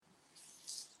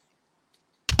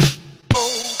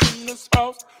this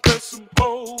house. There's some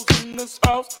hoes in this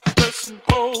house. There's some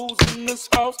hoes in this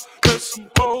house. There's some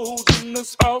hoes in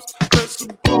this house. There's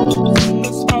some hoes in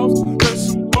this house.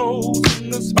 There's some hoes in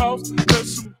this house.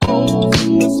 There's some hoes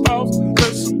in this house.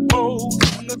 There's some hoes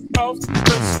in this house.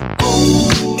 There's some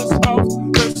hoes in this house.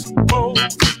 There's some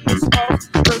hoes in this house.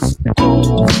 There's some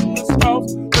hoes in this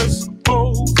house. There's some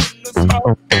hoes in this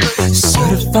house.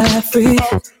 Certified free,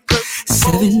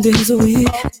 7 days a week.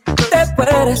 That wet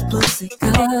ass pussy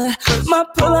got my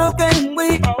pull-out game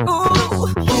weak.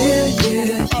 Ooh,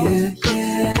 yeah.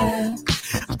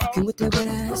 I'm fucking with that wet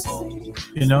ass.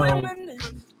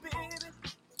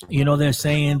 You know, they're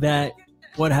saying that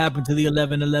what happened to the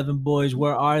 11-11 boys?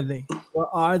 Where are they? Where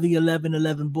are the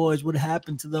 11-11 boys? What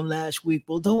happened to them last week?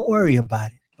 Well, don't worry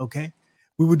about it, okay?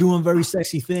 We were doing very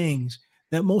sexy things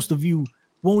that most of you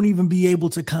won't even be able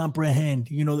to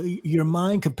comprehend. You know, your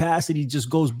mind capacity just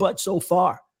goes but so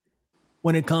far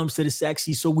when it comes to the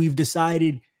sexy. So we've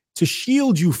decided to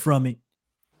shield you from it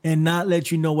and not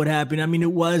let you know what happened. I mean,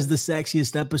 it was the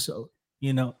sexiest episode,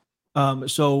 you know.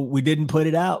 So we didn't put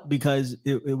it out because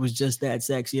it was just that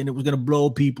sexy and it was going to blow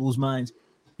people's minds,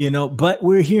 you know, but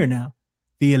we're here now.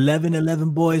 The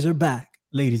 11-11 boys are back,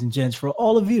 ladies and gents, for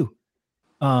all of you.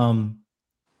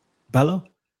 Bello,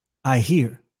 I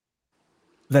hear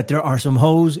that there are some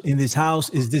hoes in this house.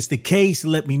 Is this the case?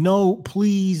 Let me know,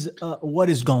 please. What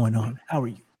is going on? How are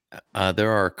you?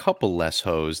 There are a couple less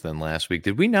hoes than last week.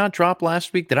 Did we not drop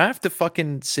last week? Did I have to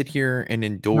fucking sit here and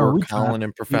endure Colin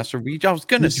and Professor? I was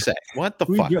gonna say, what the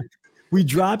fuck? We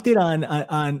dropped it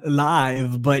on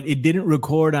live, but it didn't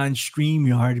record on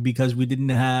StreamYard because we didn't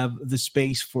have the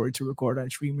space for it to record on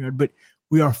StreamYard. But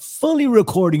we are fully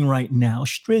recording right now.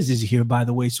 Striz is here, by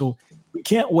the way, so we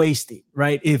can't waste it,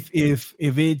 right? If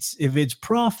it's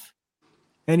Prof,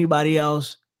 anybody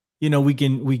else, you know, we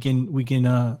can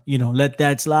you know, let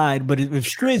that slide. But if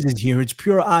Striz is here, it's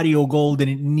pure audio gold and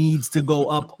it needs to go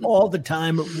up all the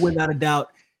time without a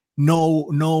doubt. No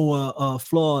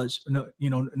flaws,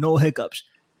 no hiccups.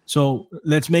 So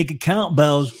let's make it count,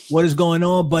 Bells. What is going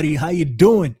on, buddy? How you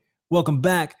doing? Welcome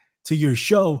back to your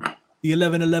show, the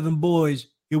 11-11 boys.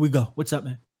 Here we go. What's up,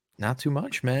 man? Not too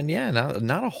much, man. Yeah,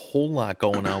 not a whole lot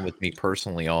going on with me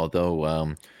personally,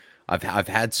 although I've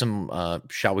had some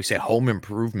shall we say home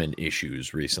improvement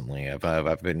issues recently.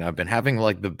 I've been having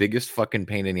like the biggest fucking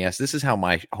pain in the ass. This is how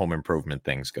my home improvement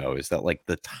things go, is that like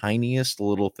the tiniest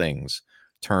little things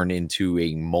turn into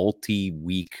a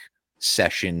multi-week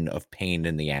session of pain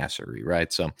in the assery,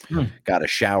 right? So got a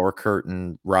shower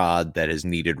curtain rod that has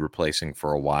needed replacing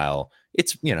for a while.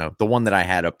 It's, you know, the one that I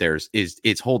had up there is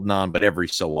it's holding on, but every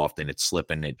so often it's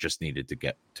slipping. It just needed to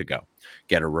get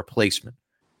a replacement.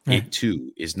 It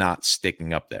too is not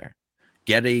sticking up there.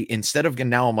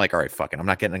 Now I'm like, all right, fuck it. I'm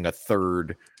not getting a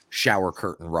third shower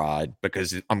curtain rod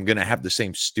because I'm gonna have the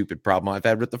same stupid problem I've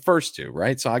had with the first two,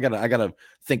 right? So I gotta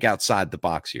think outside the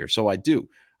box here. So I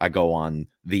go on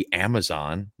the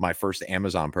Amazon, my first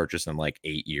Amazon purchase in like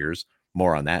 8 years.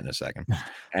 More on that in a second.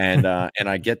 And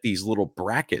I get these little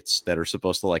brackets that are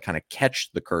supposed to like kind of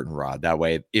catch the curtain rod. That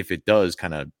way, if it does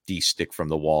kind of de-stick from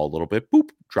the wall a little bit, boop,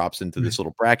 drops into this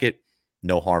little bracket.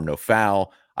 No harm, no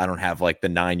foul. I don't have like the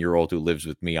 9-year-old who lives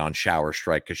with me on shower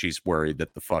strike because she's worried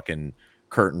that the fucking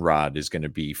curtain rod is going to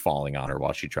be falling on her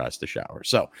while she tries to shower.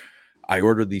 So I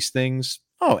ordered these things.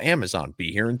 Oh, Amazon,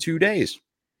 be here in 2 days.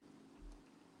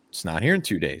 It's not here in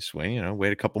 2 days. Wait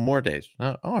a couple more days.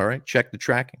 All right, check the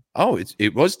tracking. Oh,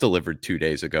 it was delivered 2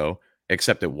 days ago,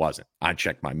 except it wasn't. I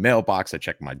checked my mailbox. I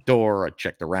checked my door. I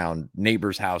checked around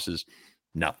neighbors' houses.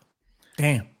 Nothing.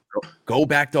 Damn. Go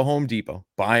back to Home Depot.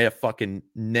 Buy a fucking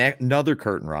another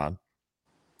curtain rod.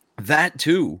 That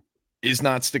too is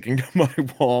not sticking to my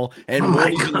wall, and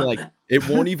it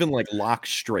won't even like lock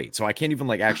straight. So I can't even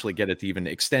like actually get it to even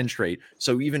extend straight.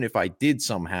 So even if I did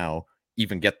somehow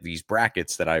even get these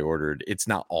brackets that I ordered, it's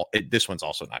not all. This one's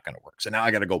also not going to work. So now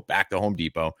I got to go back to Home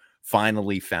Depot.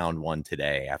 Finally found one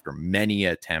today after many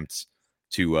attempts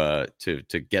to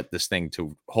get this thing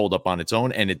to hold up on its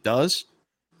own, and it does.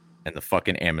 And the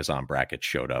fucking Amazon bracket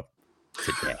showed up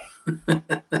today.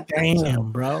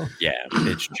 Damn, bro. Yeah,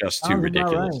 it's just too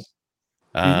ridiculous.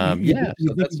 Right.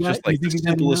 So that's just like the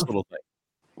simplest little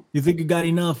thing. You think you got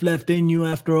enough left in you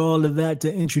after all of that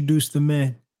to introduce the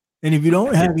man? And if you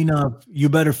don't have enough, you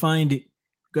better find it.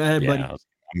 Go ahead, buddy.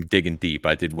 I'm digging deep.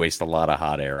 I did waste a lot of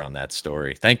hot air on that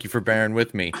story. Thank you for bearing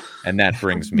with me. And that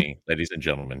brings me, ladies and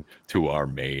gentlemen, to our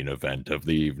main event of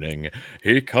the evening.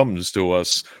 He comes to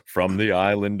us from the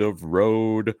island of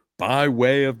Rhode, by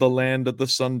way of the land of the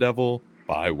Sun Devil,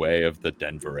 by way of the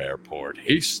Denver airport.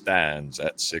 He stands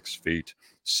at 6 feet,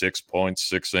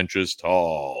 6.6 inches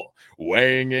tall,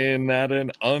 weighing in at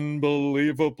an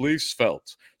unbelievably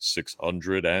svelte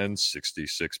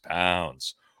 666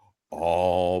 pounds.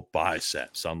 All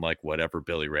biceps, unlike whatever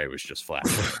Billy Ray was just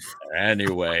flashing.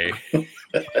 Anyway,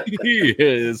 he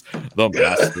is the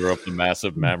master of the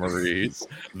massive memories,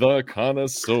 the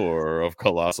connoisseur of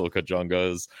colossal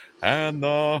kajungas, and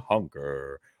the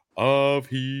hunker of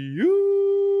huge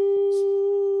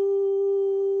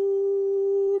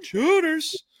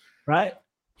shooters. Right?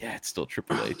 Yeah, it's still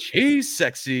Triple H. He's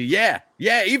sexy. Yeah,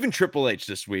 even Triple H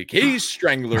this week. He's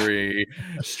Strangler.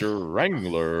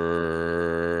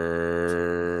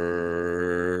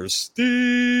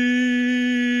 Steve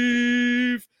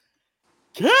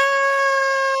K.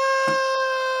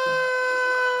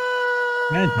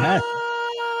 Fantastic.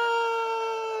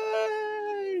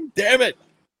 Damn it.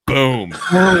 Boom.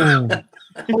 Oh,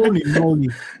 holy moly.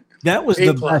 That was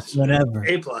the best one ever.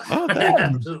 A+. Oh,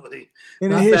 Absolutely.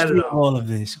 In the Not bad history at of all. all of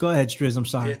this. Go ahead, Striz. I'm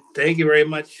sorry. Yeah, thank you very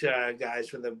much, guys,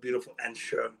 for the beautiful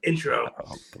intro.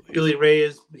 Oh, Billy Ray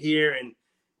is here, and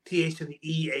TH to the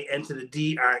E, A N to the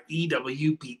D, R E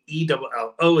W P E double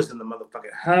L O is in the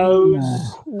motherfucking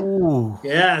house. Ooh.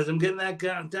 Yeah, I'm getting that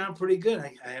down pretty good.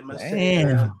 I must say.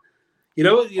 Damn. You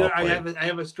know, Oh, I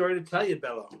have a story to tell you,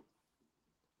 Bello.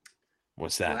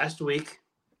 What's that? Last week,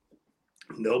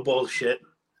 no bullshit.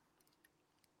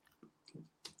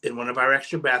 In one of our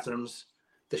extra bathrooms,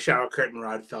 the shower curtain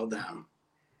rod fell down.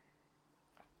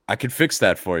 I could fix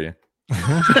that for you.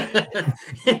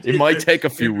 It might take a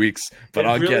few weeks, but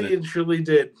I'll get it. It truly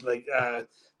did. Like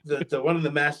the one in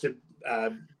the master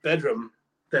bedroom,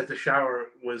 that the shower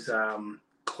was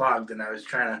clogged, and I was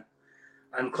trying to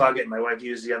unclog it. And my wife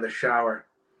used the other shower,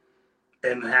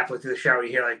 and halfway through the shower,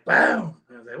 you hear like "boom!"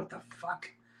 And I was like, "What the fuck?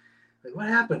 Like, what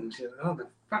happened?" She was, "Oh, the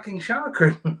fucking shower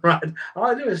curtain rod. All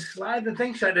I do is slide the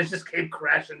thing shut, and it just came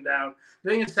crashing down." The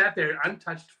thing has sat there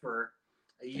untouched for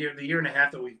the year and a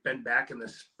half that we've been back in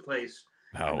this place.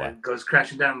 Oh, And wow. it goes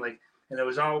crashing down, like, and it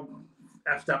was all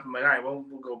effed up. I'm like, all right, well,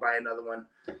 we'll go buy another one.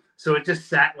 So it just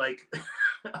sat like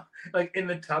in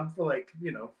the tub for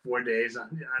 4 days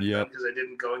because I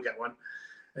didn't go and get one.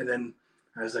 And then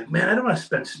I was like, man, I don't want to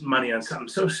spend money on something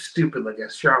so stupid like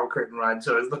a shower curtain rod.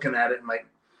 So I was looking at it and like,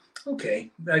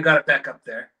 okay, I got it back up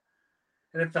there,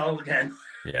 and it fell again.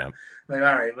 Yeah. Like,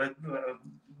 all right, let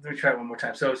me try it one more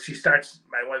time. So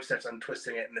my wife starts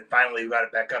untwisting it, and then finally we got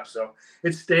it back up. So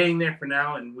it's staying there for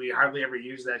now, and we hardly ever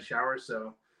use that shower.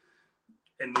 So,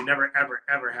 and we never,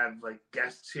 ever have like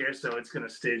guests here. So it's going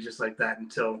to stay just like that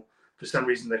until for some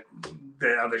reason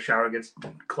the other shower gets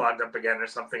clogged up again or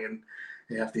something, and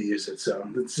you have to use it. So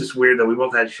it's just weird that we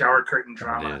both had shower curtain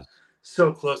drama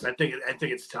so close. I think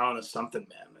it's telling us something,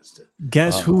 man.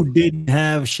 Guess who didn't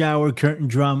have shower curtain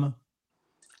drama?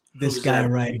 This Who's guy that?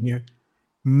 right here.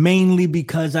 Mainly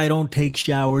because I don't take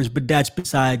showers, but that's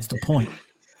besides the point.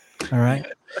 All right.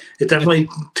 It definitely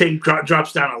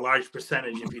drops down a large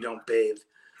percentage if you don't bathe.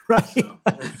 Right.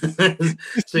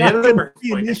 So you have a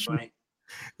point. That's funny.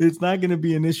 It's not going to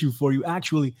be an issue for you.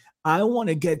 Actually, I want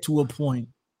to get to a point,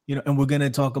 and we're going to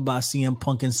talk about CM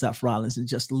Punk and Seth Rollins in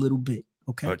just a little bit.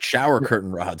 Okay. But shower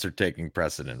curtain rods are taking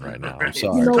precedent right now. I'm Right.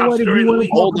 sorry. You know what? If you wanna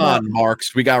talk Hold about- on,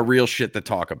 Marks. We got real shit to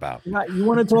talk about. Right, you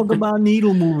want to talk about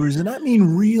needle movers, and I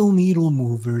mean real needle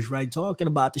movers, right? Talking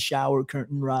about the shower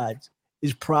curtain rods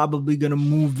is probably going to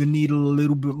move the needle a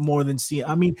little bit more than CM.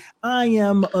 I mean, I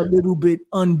am a little bit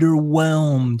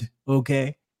underwhelmed,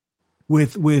 okay,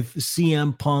 with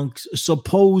CM Punk's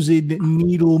supposed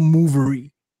needle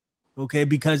movery, okay,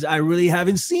 because I really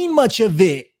haven't seen much of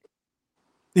it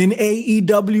in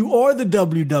AEW or the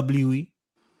WWE.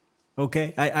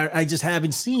 Okay, I just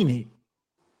haven't seen it.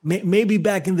 Maybe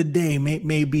back in the day,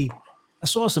 maybe I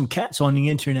saw some cats on the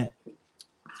internet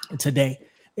today.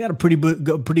 They got a pretty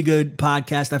good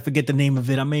podcast. I forget the name of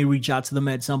it. I may reach out to them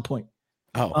at some point.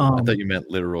 Oh, I thought you meant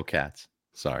literal cats.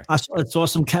 Sorry. I saw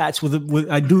some cats with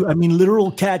literal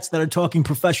cats that are talking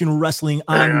professional wrestling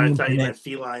on the I thought you internet. meant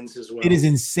felines as well. It is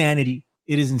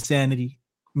insanity.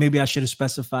 Maybe I should have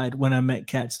specified when I met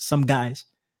cats, some guys,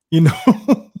 and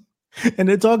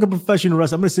they're talking professional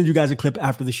wrestling. I'm going to send you guys a clip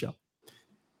after the show.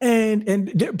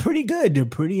 And they're pretty good. They're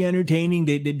pretty entertaining.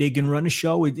 They can run a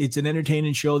show. It's an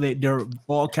entertaining show. They're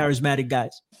all charismatic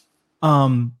guys.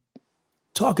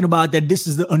 Talking about that this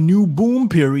is a new boom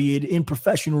period in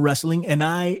professional wrestling, and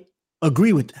I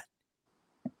agree with that.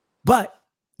 But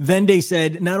then they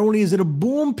said not only is it a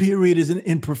boom period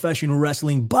in professional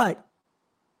wrestling, but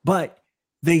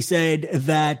they said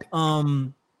that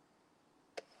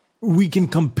we can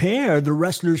compare the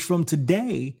wrestlers from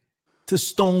today to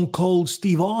Stone Cold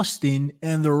Steve Austin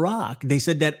and The Rock. They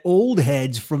said that old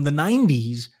heads from the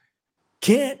 90s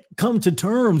can't come to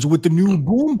terms with the new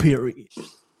boom period.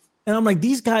 And I'm like,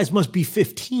 these guys must be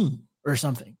 15 or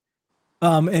something.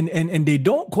 And they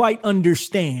don't quite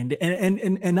understand.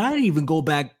 And I even go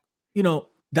back, you know,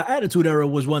 the Attitude Era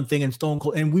was one thing, and Stone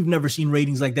Cold, and we've never seen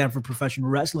ratings like that for professional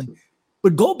wrestling.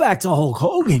 But go back to Hulk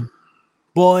Hogan,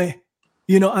 boy.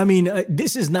 You know, I mean,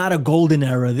 this is not a golden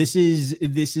era. This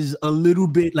is a little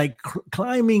bit like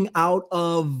climbing out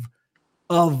of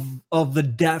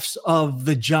the depths of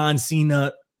the John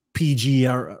Cena PG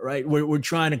era, right? We're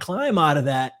trying to climb out of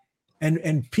that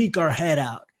and peek our head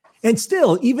out. And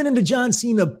still, even in the John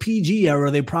Cena PG era,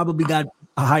 they probably got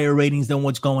higher ratings than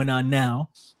what's going on now.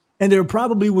 And there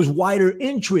probably was wider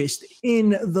interest in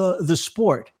the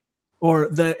sport or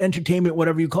the entertainment,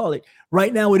 whatever you call it.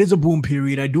 Right now, it is a boom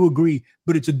period. I do agree,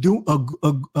 but it's a boom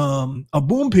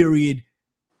period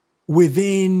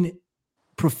within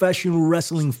professional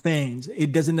wrestling fans.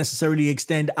 It doesn't necessarily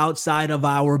extend outside of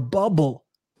our bubble.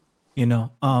 You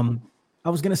know, I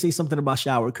was gonna say something about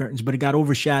shower curtains, but it got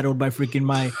overshadowed by freaking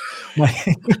my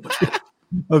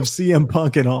of CM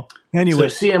Punk and all. Anyway,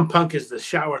 so CM Punk is the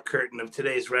shower curtain of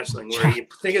today's wrestling, where you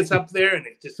think it's up there and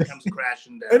it just comes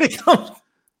crashing down. And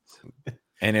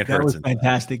it that hurts. was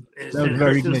fantastic. That was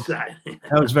very good. That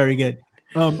was very good.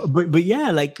 But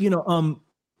yeah, like, you know,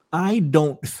 I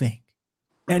don't think,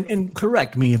 and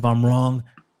correct me if I'm wrong,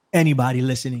 anybody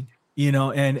listening, you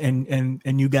know,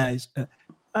 and you guys,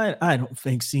 I don't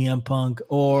think CM Punk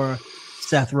or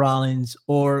Seth Rollins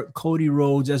or Cody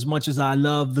Rhodes, as much as I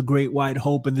love the Great White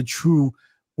Hope and the true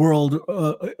world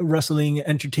wrestling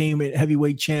entertainment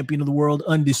heavyweight champion of the world,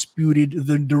 undisputed,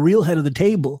 the real head of the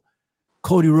table,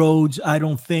 Cody Rhodes, I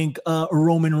don't think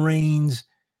Roman Reigns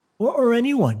or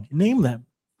anyone, name them,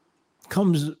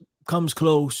 comes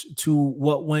close to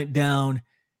what went down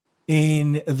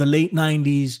in the late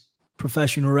 90s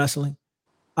professional wrestling.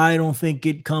 I don't think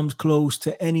it comes close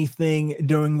to anything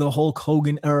during the Hulk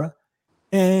Hogan era.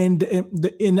 And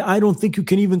I don't think you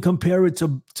can even compare it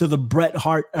to the Bret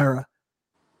Hart era.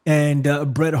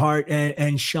 And Bret Hart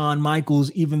and Shawn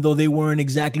Michaels, even though they weren't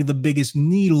exactly the biggest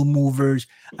needle movers,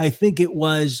 I think it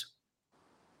was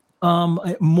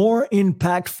more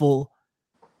impactful,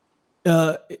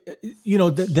 you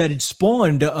know, that it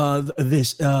spawned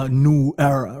this new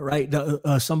era, right?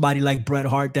 Somebody like Bret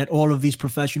Hart that all of these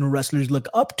professional wrestlers look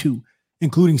up to,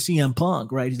 including CM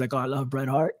Punk, right? He's like, oh, I love Bret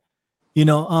Hart. You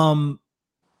know,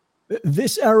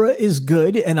 this era is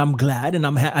good, and I'm glad, and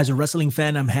as a wrestling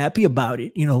fan, I'm happy about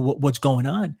it. You know what's going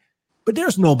on, but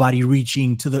there's nobody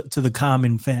reaching to the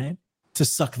common fan to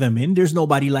suck them in. There's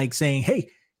nobody like saying,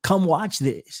 "Hey, come watch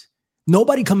this."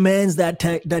 Nobody commands that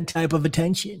type of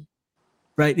attention,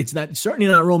 right? It's certainly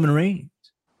not Roman Reigns,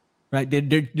 right?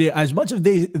 They're, as much as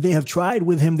they have tried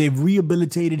with him, they've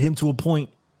rehabilitated him to a point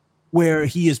where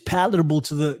he is palatable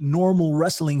to the normal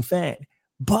wrestling fan.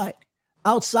 But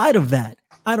outside of that,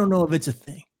 I don't know if it's a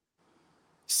thing.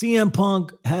 CM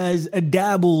Punk has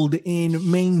dabbled in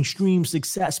mainstream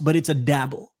success, but it's a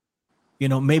dabble. You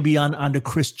know, maybe on the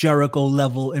Chris Jericho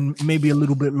level and maybe a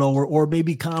little bit lower, or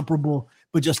maybe comparable,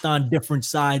 but just on different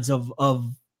sides of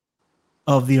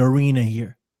the arena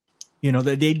here. You know,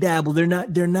 they dabble. They're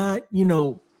not, you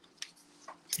know,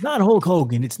 it's not Hulk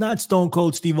Hogan. It's not Stone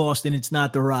Cold Steve Austin. It's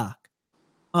not The Rock.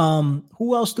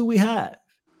 Who else do we have?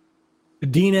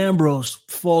 Dean Ambrose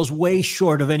falls way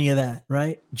short of any of that,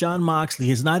 right? John Moxley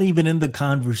is not even in the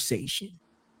conversation.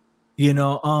 You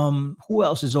know, who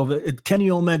else is over?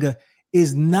 Kenny Omega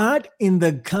is not in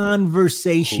the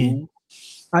conversation.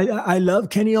 I love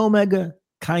Kenny Omega,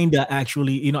 kinda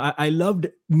actually. You know, I loved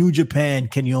New Japan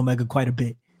Kenny Omega quite a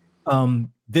bit.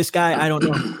 This guy, I don't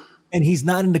know, and he's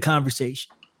not in the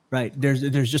conversation, right?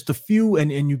 There's just a few,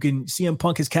 and you can see CM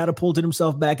Punk has catapulted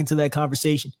himself back into that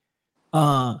conversation.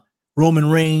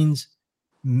 Roman Reigns,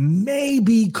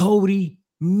 maybe Cody,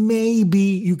 maybe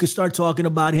you could start talking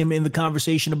about him in the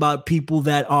conversation about people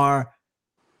that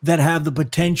have the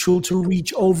potential to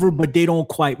reach over, but they don't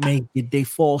quite make it. They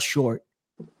fall short.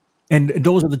 And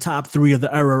those are the top three of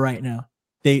the era right now.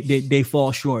 They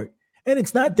fall short. And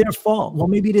it's not their fault. Well,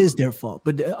 maybe it is their fault,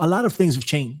 but a lot of things have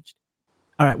changed.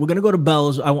 All right, we're going to go to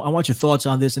Bello's. I want your thoughts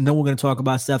on this, and then we're going to talk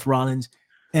about Seth Rollins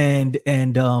and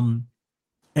CM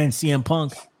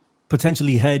Punk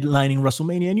potentially headlining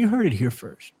WrestleMania. And you heard it here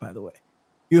first, by the way.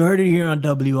 You heard it here on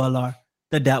WLR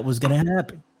that was going to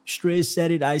happen. Striz said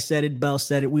it. I said it. Bell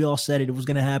said it. We all said it. It was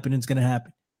going to happen. It's going to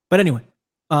happen. But anyway,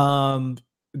 go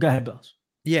ahead, Bells.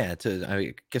 Yeah,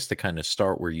 I guess to kind of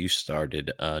start where you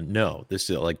started. No, this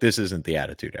isn't the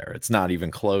Attitude Era. It's not even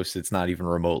close. It's not even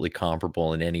remotely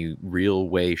comparable in any real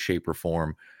way, shape, or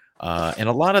form. And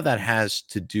a lot of that has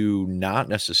to do not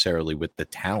necessarily with the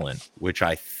talent, which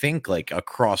I think like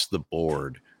across the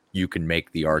board, you can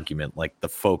make the argument like the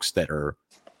folks that are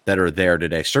there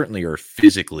today certainly are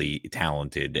physically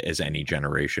talented as any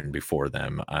generation before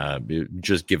them.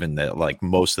 Just given that like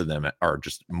most of them are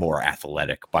just more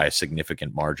athletic by a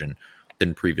significant margin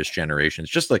than previous generations.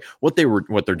 Just like what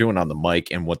they're doing on the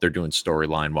mic and what they're doing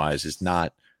storyline wise is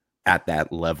not at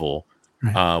that level.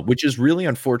 Right. Which is really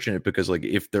unfortunate because like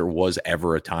if there was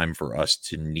ever a time for us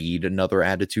to need another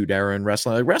attitude era in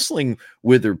wrestling, like wrestling,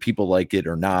 whether people like it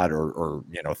or not, or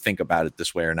you know, think about it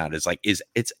this way or not, is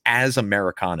it's as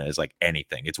Americana as like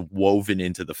anything. It's woven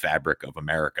into the fabric of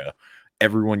America.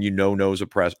 Everyone you know knows a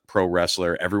pro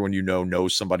wrestler. Everyone you know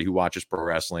knows somebody who watches pro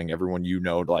wrestling. Everyone you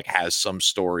know like has some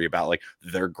story about like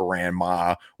their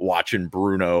grandma watching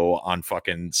Bruno on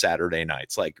fucking Saturday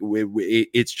nights. Like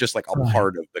it's just like a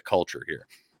part of the culture here.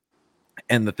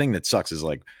 And the thing that sucks is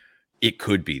like it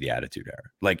could be the Attitude Era,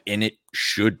 like, and it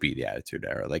should be the Attitude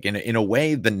Era. Like in a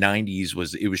way, the '90s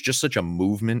was just such a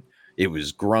movement. It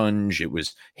was grunge. It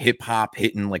was hip hop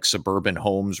hitting like suburban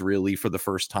homes really for the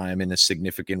first time in a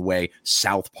significant way.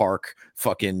 South Park,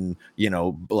 fucking, you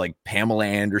know, like Pamela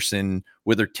Anderson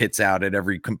with her tits out at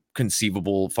every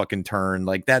conceivable fucking turn.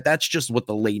 Like that's just what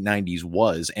the late '90s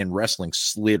was. And wrestling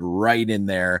slid right in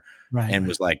there and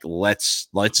was like, let's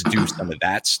do some of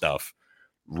that stuff.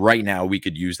 Right now we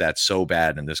could use that so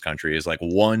bad in this country is like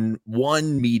one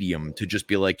medium to just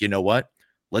be like, you know what?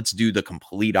 Let's do the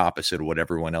complete opposite of what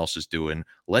everyone else is doing.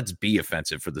 Let's be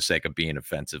offensive for the sake of being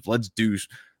offensive. Let's do,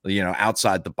 you know,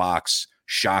 outside the box,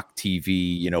 shock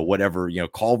TV, you know, whatever, you know,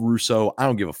 call Russo. I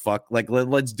don't give a fuck. Like,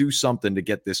 let's do something to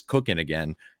get this cooking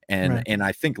again. And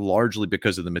I think largely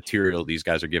because of the material these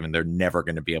guys are given, they're never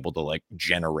going to be able to like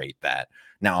generate that.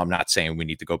 Now, I'm not saying we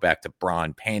need to go back to bra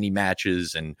and panty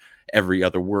matches and every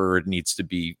other word needs to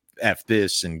be F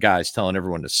this and guys telling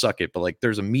everyone to suck it. But like,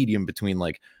 there's a medium between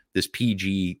like this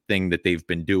PG thing that they've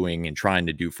been doing and trying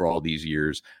to do for all these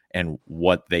years and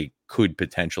what they could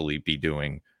potentially be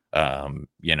doing.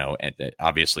 You know, and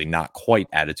obviously not quite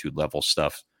attitude level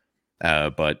stuff.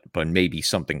 But maybe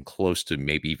something close to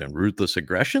maybe even ruthless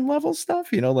aggression level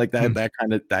stuff, you know, like that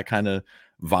kind of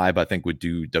vibe, I think would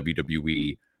do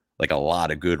WWE like a lot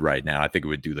of good right now. I think it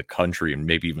would do the country and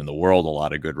maybe even the world a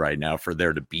lot of good right now for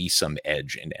there to be some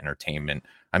edge in entertainment.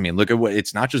 I mean, look at what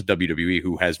it's not just WWE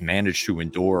who has managed to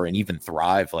endure and even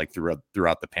thrive like throughout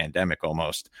the pandemic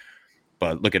almost.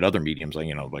 But look at other mediums like,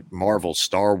 you know, like Marvel,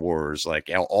 Star Wars, like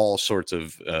all sorts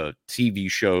of TV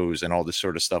shows and all this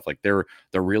sort of stuff. Like they're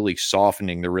really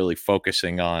softening. They're really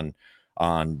focusing on,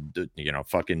 you know,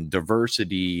 fucking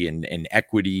diversity and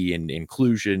equity and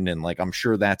inclusion. And like, I'm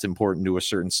sure that's important to a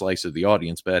certain slice of the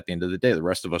audience. But at the end of the day, the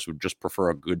rest of us would just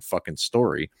prefer a good fucking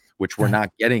story, which we're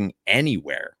not getting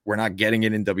anywhere. We're not getting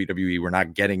it in WWE. We're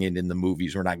not getting it in the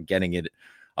movies. We're not getting it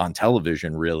on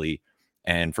television, really.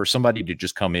 And for somebody to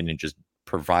just come in and just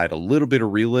provide a little bit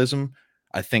of realism,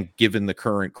 I think given the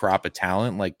current crop of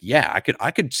talent, like, yeah,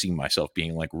 I could see myself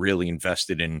being like really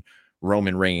invested in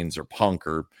Roman Reigns or Punk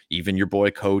or even your boy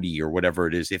Cody or whatever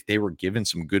it is, if they were given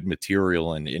some good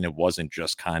material and it wasn't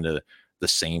just kind of the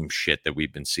same shit that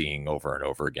we've been seeing over and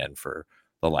over again for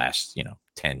the last, you know,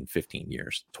 10, 15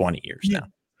 years, 20 years now.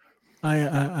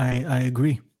 I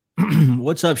agree.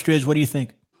 What's up, Striz? What do you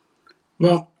think?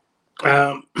 Well,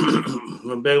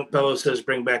 when Bello says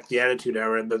bring back the Attitude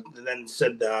Era, but then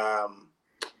said the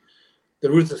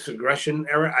Ruthless Aggression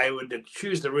Era, I would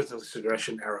choose the Ruthless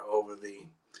Aggression Era over the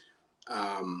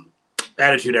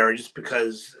Attitude Era just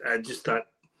because I just thought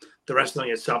the wrestling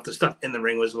itself, the stuff in the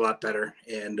ring was a lot better.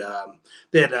 And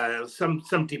they had some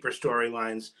deeper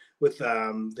storylines. With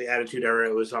the Attitude Era,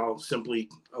 it was all simply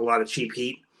a lot of cheap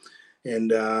heat. And,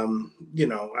 you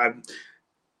know,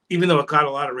 even though it got a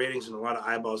lot of ratings and a lot of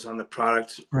eyeballs on the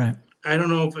product, right? I don't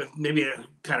know if maybe it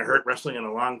kind of hurt wrestling in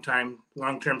a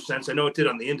long-term sense. I know it did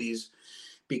on the indies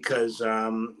because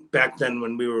back then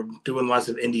when we were doing lots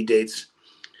of indie dates,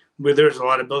 where there's a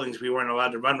lot of buildings we weren't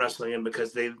allowed to run wrestling in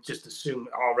because they just assume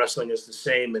all wrestling is the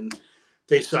same. And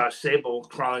they saw Sable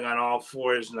crawling on all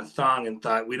fours in a thong and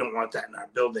thought, we don't want that in our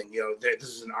building. You know, this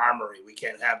is an armory. We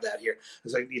can't have that here.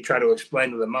 It's like you try to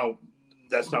explain to them, oh,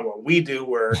 that's not what we do.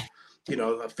 We're, you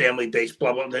know, a family-based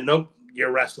blah, blah. Then, nope,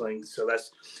 you're wrestling.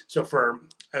 So for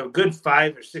a good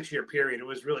 5 or 6 year period, it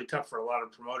was really tough for a lot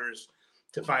of promoters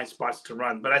to find spots to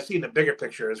run. But I see the bigger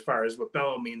picture as far as what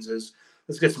Bello means is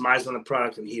let's get some eyes on the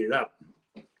product and heat it up.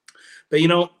 But, you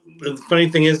know, the funny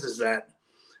thing is that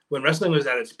when wrestling was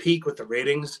at its peak with the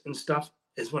ratings and stuff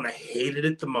is when I hated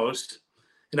it the most.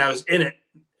 And I was in it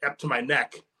up to my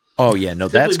neck. Oh yeah, no,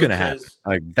 that's going to happen. because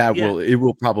Like it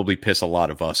will probably piss a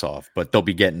lot of us off, but they'll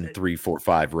be getting 3, 4,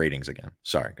 5 ratings again.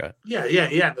 Sorry, go ahead.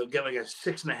 Yeah. They'll get like a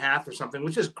 6.5 or something,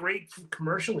 which is great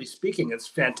commercially speaking. It's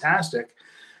fantastic.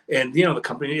 And the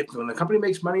company, when the company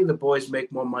makes money, the boys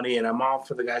make more money, and I'm all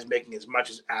for the guys making as much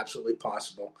as absolutely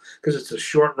possible because it's a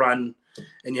short run,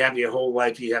 and you have your whole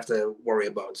life you have to worry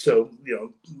about. So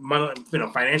money,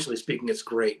 financially speaking, it's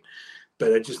great.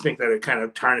 But I just think that it kind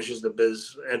of tarnishes the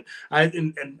biz. And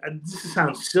this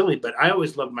sounds silly, but I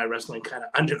always loved my wrestling kind of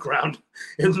underground,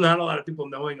 and not a lot of people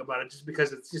knowing about it, just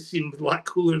because it just seemed a lot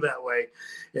cooler that way.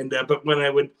 And but when I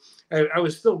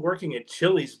was still working at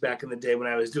Chili's back in the day when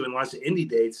I was doing lots of indie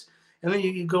dates. And then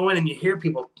you go in and you hear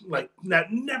people like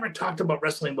that never talked about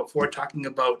wrestling before talking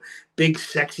about big,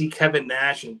 sexy Kevin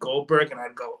Nash and Goldberg. And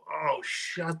I'd go, oh,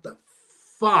 shut the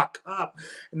fuck up.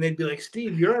 And they'd be like,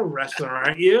 Steve, you're a wrestler,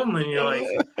 aren't you? And you're like,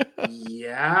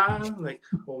 yeah. Like,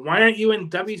 well, why aren't you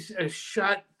in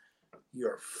shut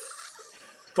your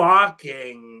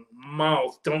fucking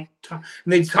mouth. Don't talk.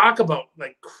 And they talk about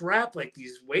like crap, like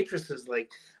these waitresses, like,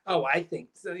 oh, I think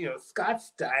so, Scott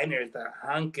Steiner's the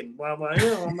hunk and blah blah.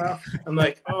 I'm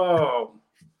like, oh,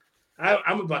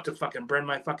 I'm about to fucking burn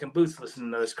my fucking boots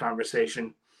listening to this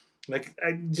conversation. Like,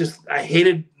 I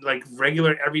hated like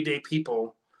regular everyday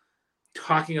people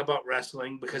talking about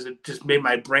wrestling because it just made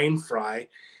my brain fry.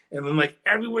 And then like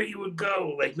everywhere you would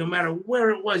go, like no matter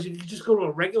where it was, you could just go to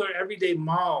a regular everyday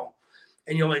mall.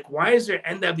 And you're like, why is there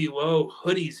NWO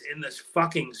hoodies in this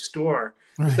fucking store?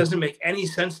 Right. It doesn't make any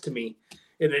sense to me.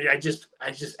 And I just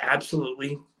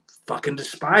absolutely fucking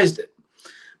despised it.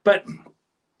 But,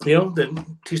 the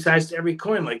two sides to every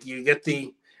coin. Like you get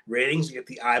the ratings, you get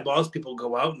the eyeballs, people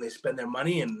go out and they spend their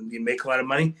money and you make a lot of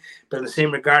money. But in the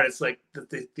same regard, it's like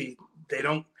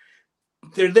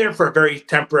they're there for a very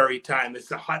temporary time.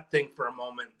 It's a hot thing for a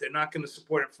moment. They're not going to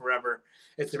support it forever.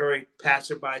 It's a very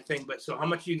passerby thing. But so how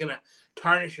much are you going to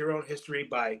tarnish your own history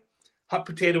by hot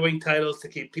potatoing titles to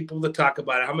keep people to talk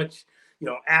about it? How much,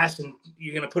 ass and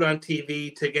you're going to put on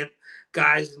TV to get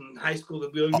guys in high school to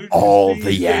be like, all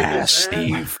the ass,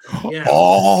 Steve. Yeah.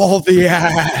 All the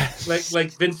ass.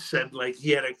 Like Vince said, like he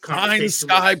had a conversation.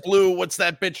 Sky Blue, what's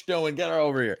that bitch doing? Get her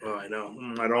over here. Oh, I know.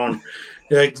 I don't.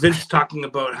 Like Vince talking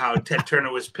about how Ted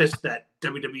Turner was pissed that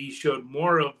WWE showed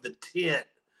more of the tit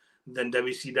than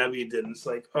WCW did. It's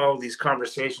like, oh, these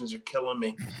conversations are killing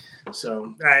me.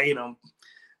 So,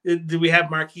 do we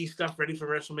have marquee stuff ready for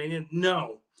WrestleMania?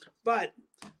 No. But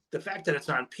the fact that it's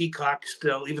on Peacock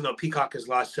still, even though Peacock has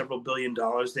lost several $1 billion,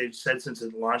 they've said since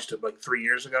it launched it like 3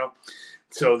 years ago.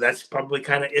 So that's probably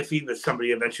kind of iffy, but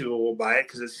somebody eventually will buy it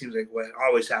because it seems like what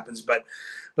always happens. But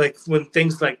like when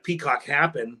things like Peacock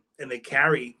happen and they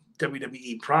carry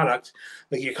WWE product,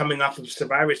 like you're coming off of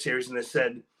Survivor Series and they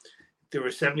said there were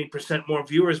 70% more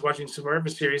viewers watching Survivor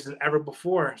Series than ever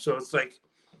before. So it's like,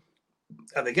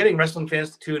 are they getting wrestling fans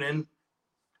to tune in?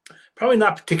 Probably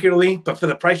not particularly, but for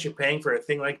the price you're paying for a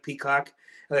thing like Peacock,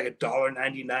 like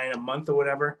 $1.99 a month or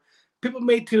whatever, people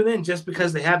may tune in just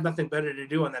because they have nothing better to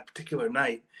do on that particular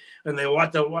night. And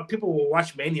people will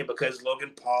watch Mania because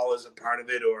Logan Paul is a part of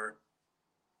it, or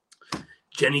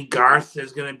Jenny Garth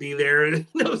is going to be there.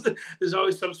 There's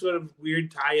always some sort of weird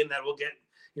tie-in that will get,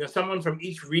 someone from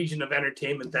each region of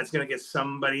entertainment that's going to get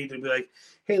somebody to be like,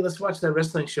 hey, let's watch that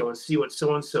wrestling show and see what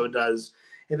so-and-so does.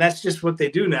 And that's just what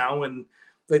they do now. And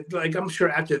like I'm sure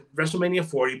after WrestleMania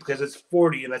 40, because it's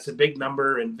 40 and that's a big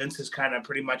number, and Vince is kind of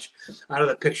pretty much out of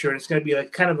the picture, and it's going to be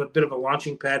like kind of a bit of a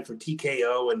launching pad for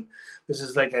TKO, and this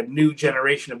is like a new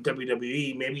generation of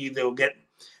WWE. Maybe they'll get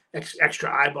extra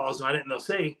eyeballs on it, and they'll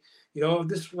say,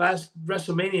 this last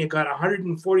WrestleMania got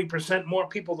 140% more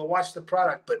people to watch the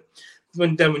product. But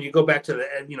when you go back to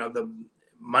the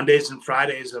Mondays and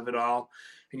Fridays of it all,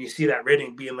 and you see that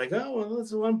rating being like, oh, well,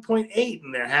 it's 1.8,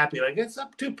 and they're happy. Like, it's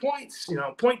up 2 points,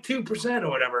 0.2% or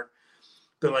whatever.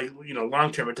 But, like,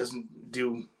 long term, it doesn't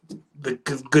do the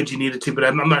good you need it to. But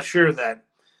I'm not sure that,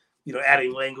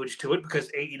 adding language to it, because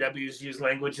AEWs use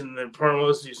language in their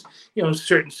promos, use,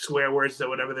 certain swear words that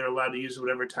whatever they're allowed to use at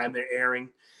whatever time they're airing.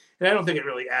 And I don't think it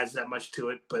really adds that much to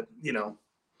it. But,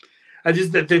 I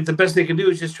just the best they can do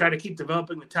is just try to keep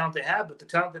developing the talent they have. But the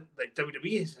talent that like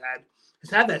WWE has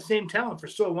had that same talent for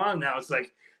so long now. It's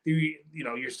like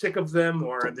you're sick of them,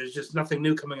 or there's just nothing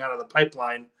new coming out of the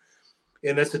pipeline,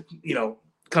 and that's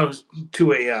comes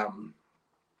to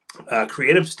a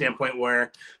creative standpoint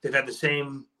where they've had the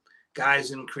same guys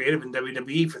in creative in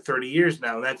WWE for 30 years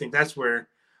now, and I think that's where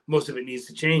most of it needs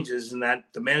to change, is in that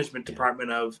the management department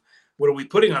of what are we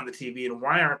putting on the TV and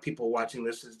why aren't people watching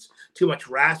this? Is it too much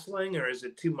wrestling, or is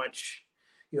it too much?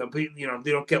 They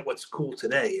don't get what's cool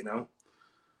today.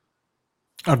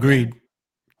 Agreed.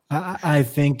 I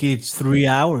think it's 3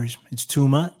 hours. It's too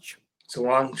much. It's a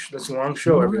long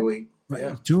show every week. Right.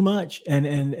 Yeah. Too much.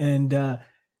 And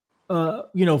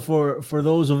you know, for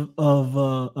those of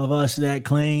us that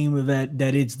claim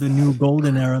that it's the new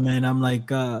golden era, man, I'm like,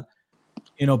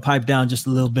 you know, pipe down just a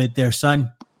little bit there,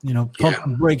 son. You know, pump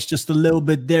the brakes just a little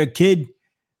bit there, kid.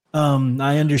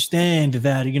 I understand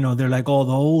that, you know, they're like all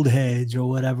the old heads or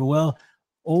whatever. Well,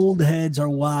 old heads are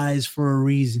wise for a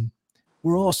reason.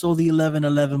 We're also the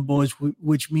 1111 boys,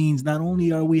 which means not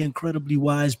only are we incredibly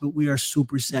wise, but we are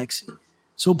super sexy.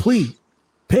 So please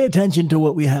pay attention to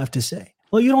what we have to say.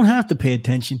 Well, you don't have to pay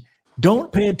attention.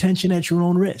 Don't pay attention at your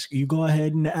own risk. You go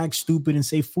ahead and act stupid and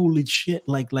say foolish shit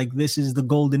like this is the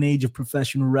golden age of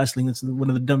professional wrestling. That's one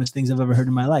of the dumbest things I've ever heard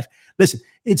in my life. Listen,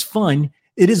 it's fun.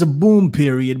 It is a boom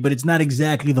period, but it's not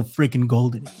exactly the freaking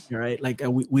golden age, all right? Like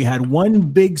we had one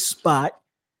big spot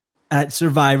at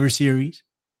Survivor Series.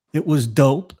 It was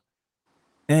dope.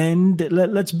 And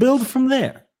let's build from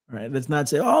there. All right. Let's not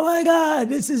say, oh my God,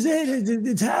 this is it.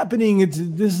 It's happening.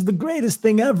 This is the greatest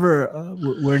thing ever.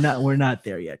 We're not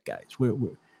there yet, guys. We're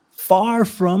far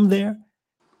from there.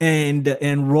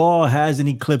 And Raw hasn't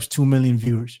eclipsed 2 million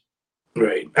viewers.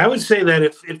 Right. I would say that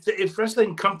if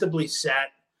wrestling comfortably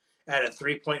sat at a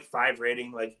 3.5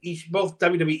 rating, like both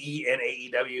WWE and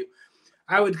AEW,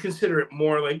 I would consider it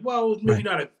more like, well, maybe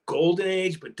not a golden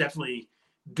age, but definitely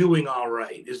doing all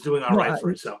right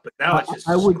for itself. But now it's just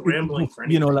scrambling for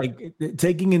anything. You know, like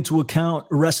taking into account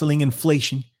wrestling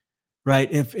inflation, right?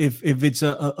 If it's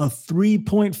a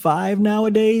 3.5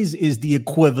 nowadays is the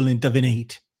equivalent of an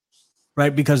 8,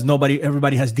 right? Because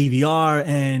everybody has DVR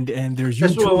and there's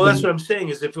YouTube. That's what I'm saying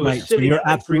is if it was sitting at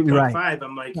like 3.5,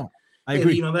 I'm like, I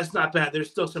agree. You know, that's not bad. There's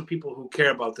still some people who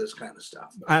care about this kind of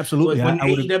stuff. Absolutely. Like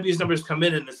when AEW's numbers come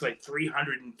in and it's like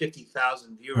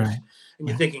 350,000 viewers, and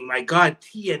you're thinking, my God,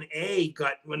 TNA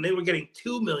got, when they were getting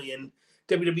 2 million,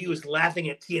 WWE was laughing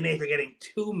at TNA for getting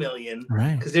 2 million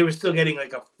because they were still getting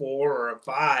like a 4 or a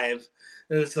 5.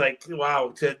 And it's like,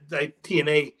 wow,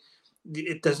 TNA,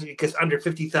 it gets under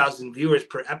 50,000 viewers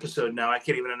per episode now. I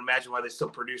can't even imagine why they still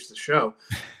produce the show.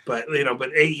 But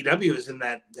but AEW is in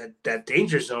that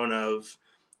danger zone of,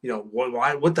 you know,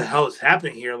 what the hell is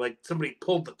happening here? Like somebody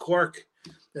pulled the cork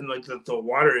and like the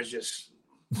water is just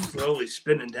slowly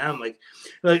spinning down. Like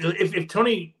if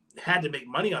Tony had to make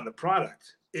money on the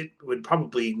product, it would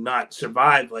probably not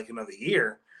survive like another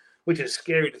year, which is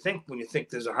scary to think when you think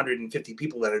there's 150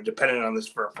 people that are dependent on this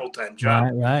for a full-time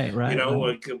job. Right. You know,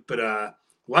 like, but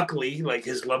luckily, like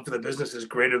his love for the business is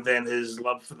greater than his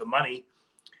love for the money.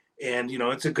 And, you know,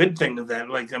 it's a good thing that,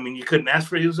 like, I mean, you couldn't ask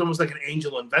for it. He was almost like an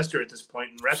angel investor at this point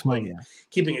in wrestling,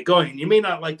 keeping it going. And you may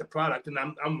not like the product. And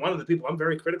I'm one of the people, I'm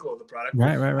very critical of the product.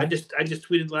 Right. I just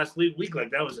tweeted last week,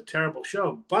 like, that was a terrible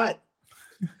show. But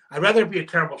I'd rather it be a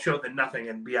terrible show than nothing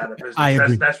and be out of business. I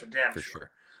agree. That's for damn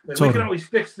sure. Like, we can always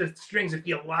fix the strings if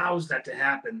he allows that to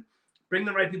happen. Bring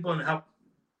the right people in to help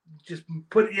just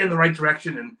put it in the right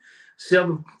direction and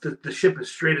sail the ship as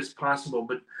straight as possible.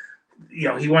 But, you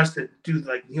know, he wants to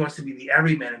be the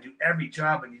everyman and do every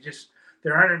job. And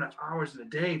there aren't enough hours in a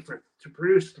day to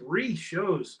produce 3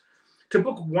 shows. To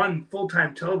book one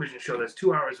full-time television show that's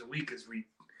 2 hours a week is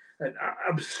an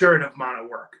absurd amount of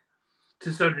work.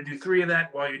 To do 3 of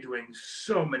that while you're doing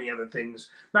so many other things,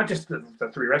 not just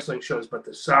the 3 wrestling shows, but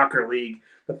the soccer league,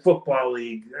 the football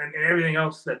league, and everything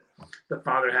else that the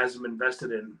father has him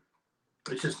invested in.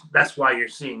 It's just, that's why you're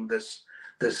seeing this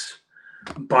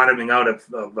bottoming out of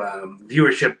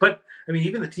viewership. But I mean,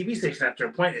 even the TV station after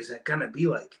a point is going to be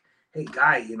like, hey,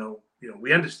 guy, you know,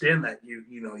 we understand that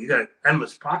you got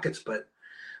endless pockets, but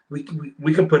we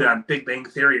could put it on Big Bang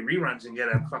Theory reruns and get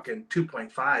a fucking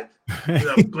 2.5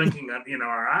 without blinking on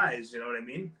our eyes. You know what I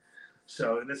mean?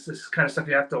 So this kind of stuff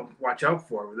you have to watch out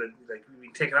for. Like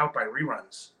being taken out by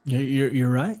reruns. You're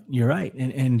right. You're right.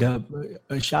 And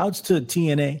shouts to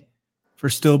TNA for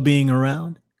still being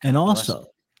around, and also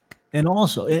they're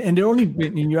only.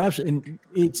 And you're absolutely.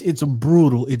 It's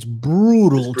brutal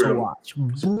to watch.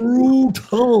 Brutal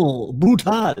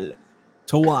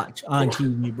to watch on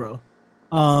TV, bro.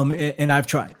 And I've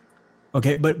tried.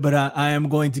 Okay, but I am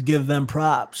going to give them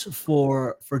props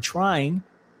for trying,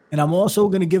 and I'm also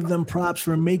going to give them props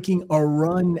for making a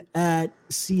run at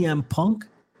CM Punk,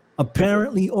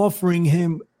 apparently offering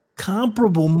him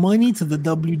comparable money to the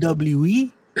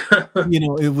WWE. You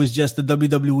know, it was just the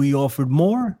WWE offered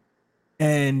more,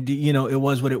 and you know, it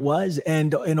was what it was.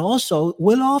 And also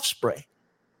Will Ospreay.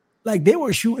 Like, they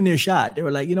were shooting their shot. They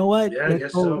were like, you know what?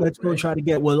 Let's go try to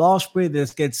get Will Ospreay.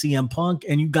 Let's get CM Punk,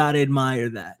 and you gotta admire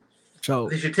that. So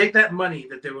they should take that money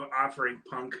that they were offering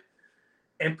Punk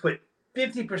and put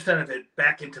 50% of it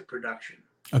back into production.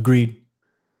 Agreed.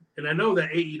 And I know that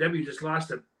AEW just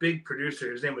lost a big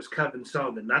producer. His name was Kevin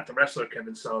Sullivan, not the wrestler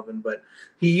Kevin Sullivan, but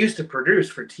he used to produce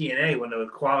for TNA when the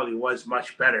quality was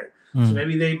much better. So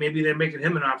maybe they're making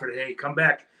him an offer to, hey, come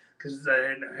back, because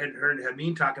I had heard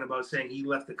Hameen talking about saying he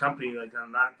left the company like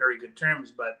on not very good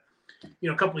terms, but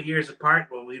a couple of years apart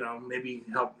will maybe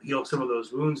help heal some of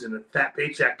those wounds, and a fat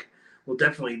paycheck will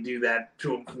definitely do that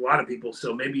to a lot of people.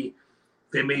 So maybe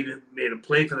they made a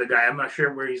play for the guy. I'm not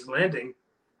sure where he's landing.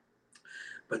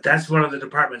 But that's one of the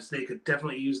departments they could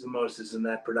definitely use the most, is in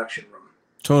that production room.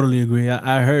 Totally agree.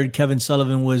 I heard Kevin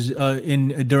Sullivan was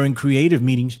during creative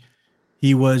meetings,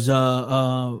 he was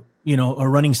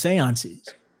running seances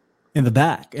in the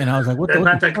back, and I was like, "What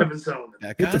the Kevin Sullivan?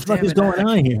 What the fuck is going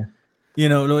on here?"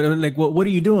 Like what are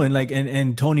you doing? Like,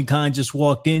 and Tony Khan just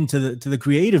walked into the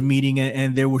creative meeting,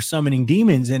 and they were summoning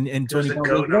demons, and Tony Khan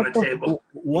was like, on the table.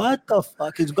 What the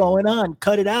fuck is going on?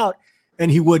 Cut it out. And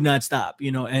he would not stop,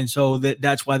 and so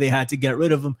that's why they had to get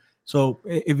rid of him. So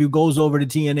if he goes over to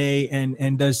TNA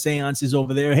and does seances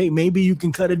over there, hey, maybe you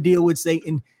can cut a deal with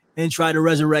Satan and try to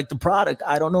resurrect the product.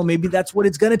 I don't know. Maybe that's what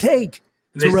it's going to take.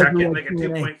 They start getting like a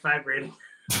 2.5 rating.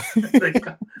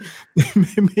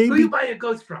 Maybe. Who you buying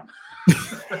goats from?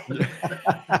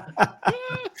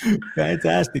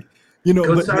 Fantastic.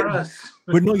 Goats are us.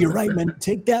 But no, you're right, man.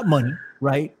 Take that money,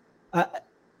 right?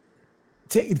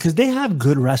 Because they have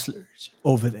good wrestlers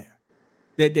over there.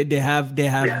 They have good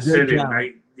talent.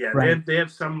 Right? Yeah, right. They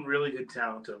have some really good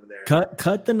talent over there.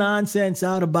 Cut the nonsense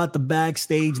out about the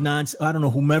backstage nonsense. I don't know,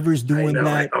 whomever's doing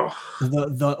that.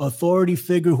 The authority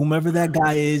figure, whomever that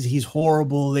guy is, he's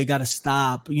horrible. They got to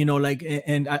stop.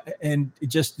 And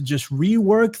just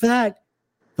rework that.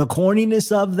 The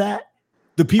corniness of that.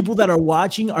 The people that are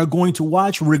watching are going to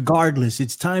watch regardless.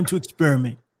 It's time to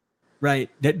experiment.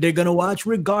 Right, they're gonna watch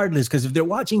regardless, because if they're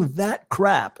watching that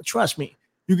crap, trust me,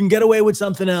 you can get away with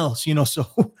something else. So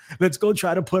let's go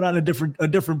try to put on a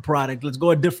different product. Let's go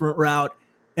a different route,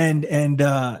 and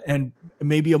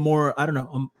maybe a more, I don't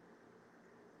know,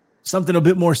 something a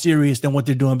bit more serious than what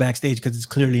they're doing backstage, because it's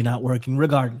clearly not working.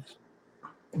 Regardless,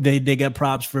 they get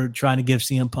props for trying to give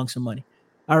CM Punk some money.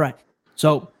 All right,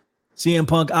 so CM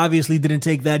Punk obviously didn't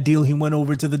take that deal. He went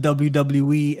over to the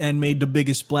WWE and made the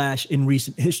biggest splash in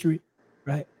recent history.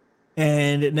 Right.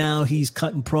 And now he's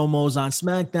cutting promos on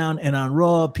SmackDown and on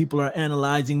Raw. People are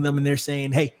analyzing them, and they're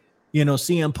saying, hey,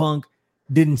 CM Punk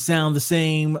didn't sound the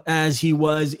same as he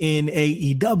was in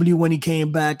AEW when he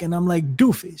came back. And I'm like,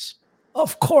 doofus,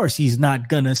 of course he's not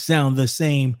going to sound the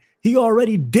same. He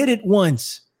already did it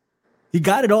once. He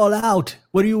got it all out.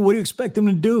 What do you expect him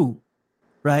to do?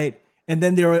 Right. And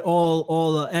then they're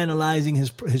all analyzing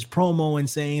his promo and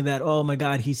saying that, oh my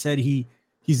God, he said he's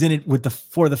in it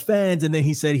for the fans, and then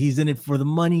he said he's in it for the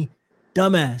money.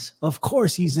 Dumbass. Of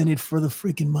course he's in it for the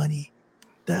freaking money.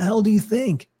 The hell do you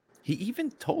think? He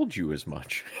even told you as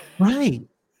much. Right.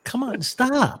 Come on,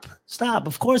 stop.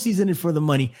 Of course he's in it for the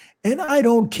money. And I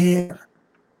don't care.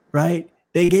 Right?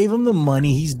 They gave him the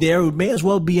money. He's there. It may as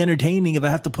well be entertaining if I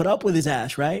have to put up with his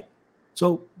ass, right?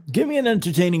 So give me an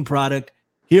entertaining product.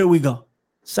 Here we go.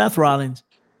 Seth Rollins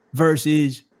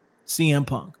versus CM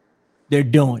Punk. They're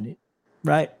doing it.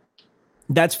 Right.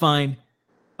 That's fine.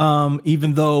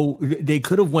 Even though they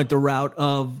could have went the route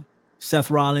of Seth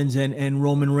Rollins and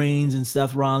Roman Reigns, and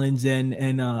Seth Rollins and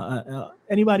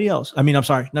anybody else. I mean, I'm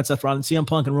sorry, not Seth Rollins, CM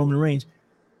Punk and Roman Reigns.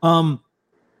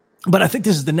 But I think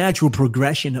this is the natural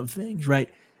progression of things, right?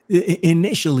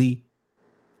 Initially,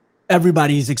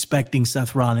 everybody's expecting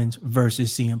Seth Rollins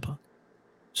versus CM Punk.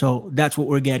 So that's what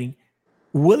we're getting.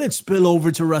 Will it spill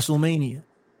over to WrestleMania?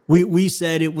 We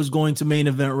said it was going to main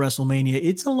event WrestleMania.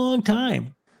 It's a long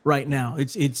time right now.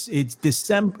 It's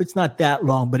December. It's not that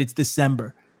long, but it's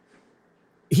December.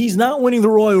 He's not winning the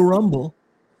Royal Rumble,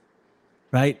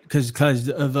 right? Because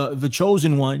the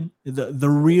chosen one, the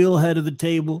real head of the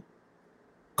table,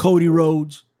 Cody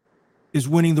Rhodes, is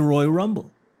winning the Royal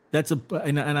Rumble.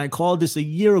 And I called this a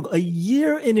year ago. A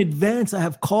year in advance, I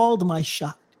have called my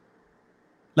shot.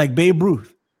 Like Babe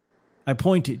Ruth, I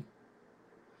pointed.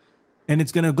 And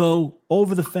it's going to go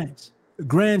over the fence.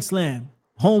 Grand slam,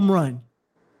 home run.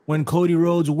 When Cody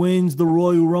Rhodes wins the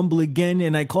Royal Rumble again,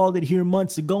 and I called it here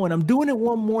months ago, and I'm doing it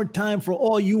one more time for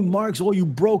all you marks, all you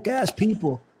broke-ass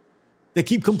people that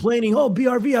keep complaining, oh,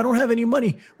 BRV, I don't have any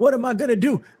money. What am I going to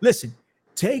do? Listen,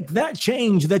 take that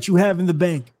change that you have in the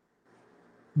bank.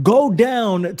 Go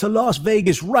down to Las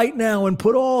Vegas right now and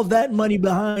put all that money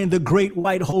behind the great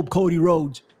white hope, Cody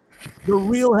Rhodes. The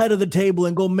real head of the table,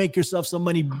 and go make yourself some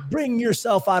money. Bring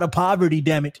yourself out of poverty,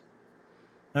 damn it.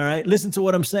 All right, listen to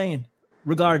what I'm saying.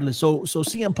 Regardless, so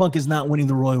CM Punk is not winning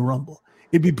the Royal Rumble.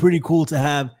 It'd be pretty cool to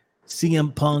have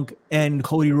CM Punk and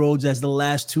Cody Rhodes as the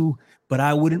last two, but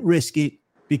I wouldn't risk it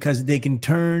because they can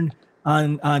turn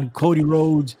on Cody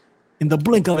Rhodes in the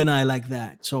blink of an eye like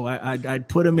that. So I'd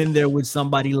put him in there with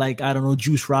somebody like, I don't know,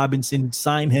 Juice Robinson,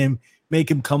 sign him,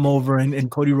 make him come over, and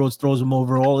Cody Rhodes throws him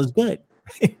over. All is good.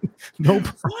 No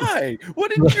problem. Why?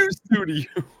 What did Juice do to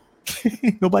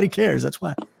you? Nobody cares. That's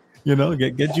why.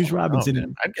 Get Juice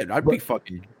Robinson. I'd be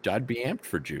amped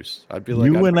for Juice. I'd be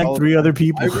you and like three other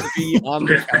people. I would be on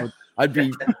the couch. I'd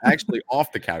be actually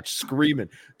off the couch screaming,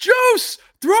 Juice,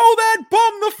 throw that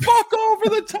bum the fuck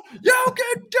over the top. You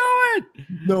can do it.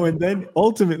 No, and then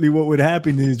ultimately what would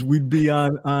happen is we'd be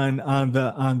on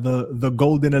the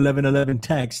golden 1111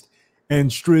 text,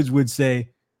 and Striz would say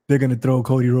they're gonna throw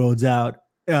Cody Rhodes out.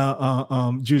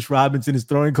 Juice Robinson is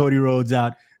throwing Cody Rhodes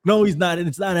out. No, he's not, and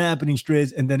it's not happening,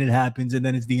 Striz. And then it happens, and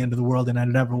then it's the end of the world, and I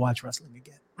never watch wrestling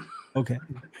again. Okay,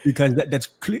 because that's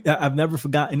clear. I've never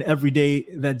forgotten every day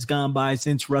that's gone by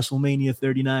since WrestleMania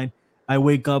 39. I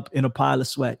wake up in a pile of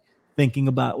sweat thinking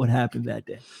about what happened that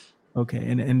day. Okay,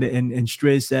 and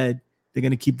Striz said they're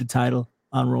going to keep the title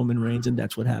on Roman Reigns, and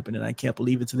that's what happened. And I can't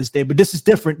believe it to this day. But this is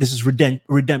different. This is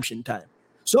redemption time.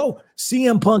 So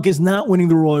CM Punk is not winning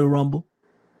the Royal Rumble,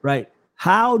 right?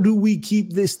 How do we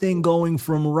keep this thing going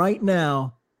from right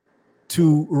now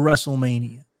to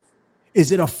WrestleMania?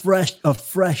 Is it a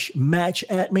fresh match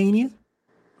at Mania?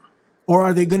 Or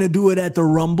are they going to do it at the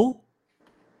Rumble?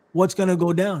 What's going to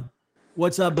go down?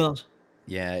 What's up, Bells?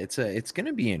 Yeah, it's going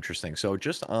to be interesting. So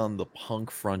just on the Punk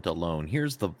front alone,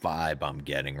 here's the vibe I'm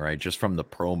getting, right? Just from the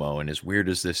promo, and as weird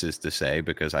as this is to say,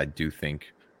 because I do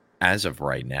think as of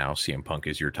right now, CM Punk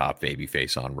is your top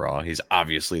babyface on Raw. He's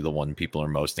obviously the one people are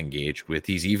most engaged with.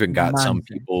 He's even got some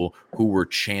people who were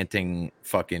chanting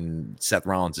fucking Seth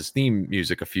Rollins' theme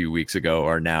music a few weeks ago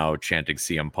are now chanting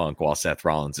CM Punk while Seth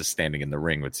Rollins is standing in the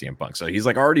ring with CM Punk. So he's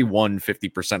like already won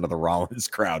 50% of the Rollins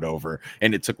crowd over,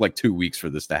 and it took like 2 weeks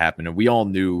for this to happen. And we all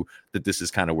knew that this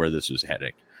is kind of where this was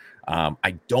heading.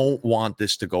 I don't want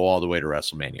this to go all the way to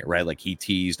WrestleMania, right? Like he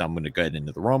teased, I'm going to get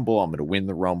into the Rumble. I'm going to win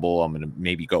the Rumble. I'm going to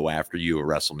maybe go after you at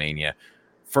WrestleMania.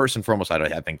 First and foremost,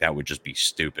 I think that would just be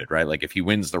stupid, right? Like if he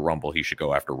wins the Rumble, he should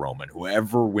go after Roman.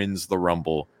 Whoever wins the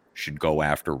Rumble should go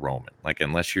after Roman. Like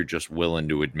unless you're just willing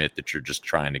to admit that you're just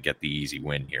trying to get the easy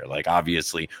win here. Like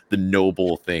obviously the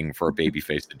noble thing for a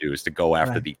babyface to do is to go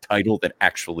after the title that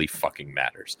actually fucking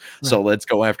matters. So let's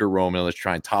go after Roman. Let's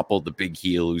try and topple the big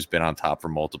heel who's been on top for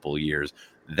multiple years.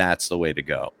 That's the way to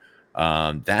go.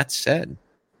 That said,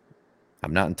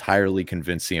 I'm not entirely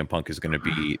convinced CM Punk is going to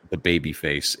be the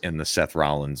babyface in the Seth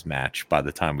Rollins match by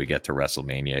the time we get to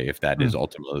WrestleMania, if that is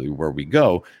ultimately where we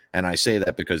go. And I say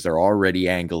that because they're already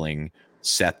angling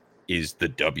Seth is the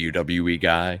WWE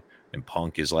guy and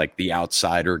Punk is like the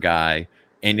outsider guy.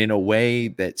 And in a way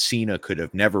that Cena could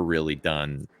have never really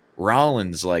done,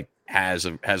 Rollins like has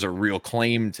a real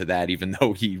claim to that, even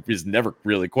though he was never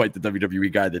really quite the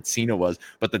WWE guy that Cena was.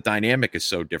 But the dynamic is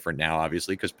so different now,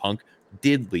 obviously, because Punk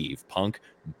did leave. Punk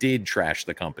did trash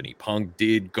the company. Punk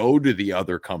did go to the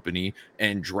other company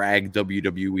and drag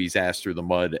WWE's ass through the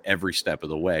mud every step of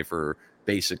the way for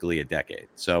basically a decade.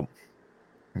 So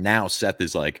now Seth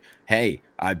is like, hey,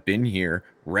 I've been here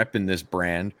repping this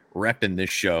brand, repping this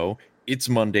show. It's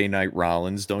Monday Night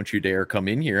Rollins. Don't you dare come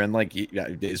in here. And like,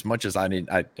 as much as I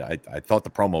thought the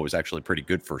promo was actually pretty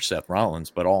good for Seth Rollins,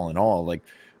 but all in all, like,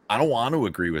 I don't want to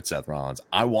agree with Seth Rollins.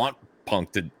 I want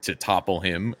Punk to topple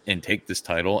him and take this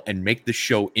title and make the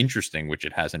show interesting, which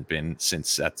it hasn't been since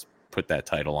Seth's put that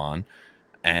title on.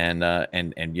 And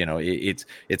you know,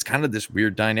 it's kind of this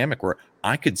weird dynamic where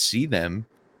I could see them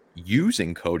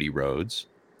using Cody Rhodes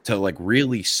to like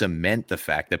really cement the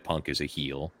fact that Punk is a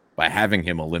heel by having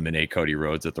him eliminate Cody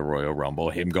Rhodes at the Royal Rumble,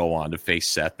 him go on to face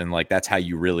Seth, and like that's how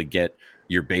you really get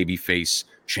your babyface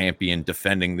champion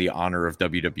defending the honor of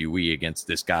WWE against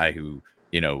this guy who,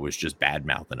 you know, was just bad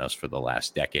mouthing us for the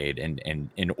last decade. And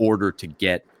in order to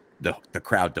get the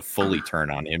crowd to fully turn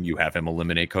on him, you have him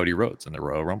eliminate Cody Rhodes in the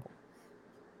Royal Rumble.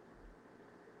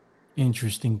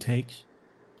 Interesting takes.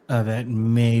 That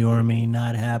may or may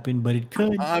not happen, but it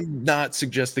could. I'm not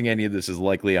suggesting any of this is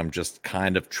likely. I'm just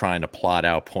kind of trying to plot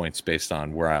out points based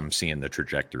on where I'm seeing the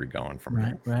trajectory going from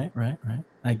here. Right.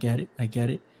 I get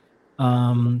it.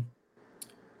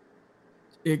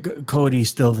 Cody's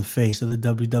still the face of the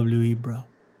WWE, bro.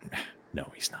 No,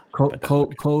 he's not.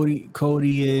 Cody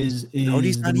is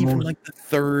Cody's not even like the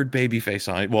third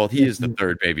babyface on. Well, he is the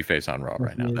third babyface on Raw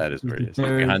right now. That is where he is. He's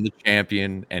behind the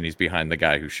champion, and he's behind the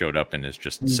guy who showed up and is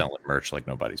just selling merch like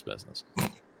nobody's business.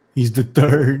 He's the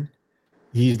third.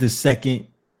 He's the second.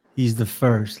 He's the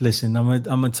first. Listen, I'm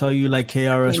gonna tell you like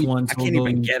KRS-One. I can't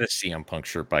even get a CM Punk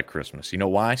shirt by Christmas. You know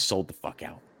why? Sold the fuck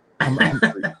out.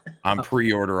 I'm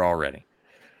pre-order already.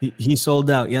 He sold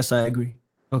out. Yes, I agree.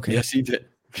 Okay. Yes, he did.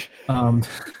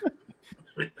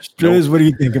 Striz, what do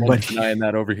you think, buddy? Denying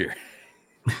that over here.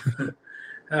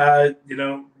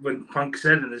 When Punk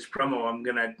said in this promo, I'm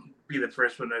gonna be the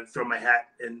first one to throw my hat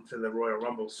in for the Royal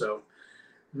Rumble. So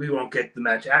we won't get the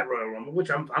match at Royal Rumble, which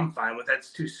I'm fine with.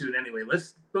 That's too soon anyway.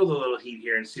 Let's build a little heat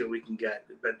here and see what we can get.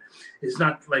 But it's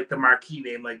not like the marquee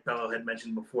name like Bello had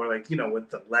mentioned before, like, with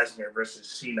the Lesnar versus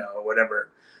Cena or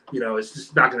whatever. It's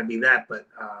just not going to be that. But,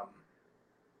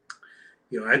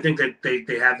 I think that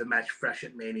they have the match fresh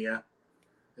at Mania.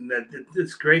 And that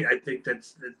it's great. I think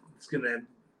it's going to,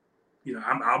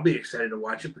 I'll be excited to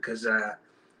watch it because,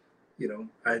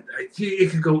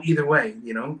 it could go either way.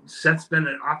 Seth's been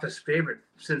an office favorite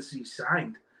since he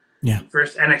signed. Yeah.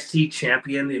 First NXT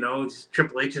champion. It's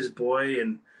Triple H's boy,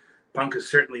 and Punk is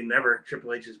certainly never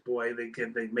Triple H's boy. They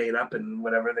made up and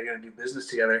whatever. They're going to do business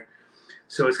together.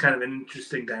 So it's kind of an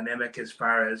interesting dynamic as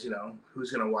far as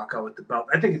who's going to walk out with the belt.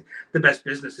 I think the best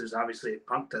business is obviously if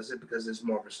Punk does it because there's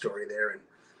more of a story there, and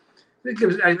it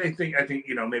gives. I think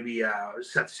maybe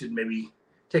Seth should maybe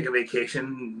take a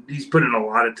vacation. He's put in a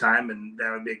lot of time, and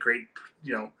that would be a great,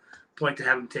 point to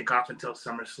have him take off until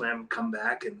SummerSlam and come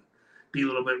back and be a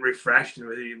little bit refreshed and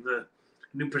with the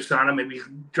new persona, maybe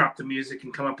drop the music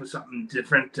and come up with something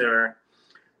different or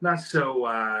not so,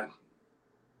 I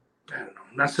don't know,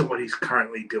 not so what he's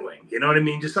currently doing. You know what I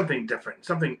mean? Just something different,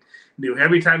 something new.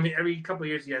 Every couple of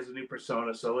years he has a new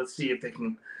persona. So let's see if they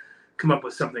can come up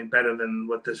with something better than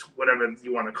whatever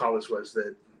you want to call this was,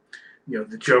 the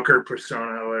Joker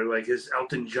persona or like his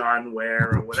Elton John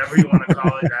wear or whatever you want to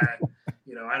call it.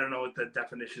 I don't know what the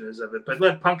definition is of it, but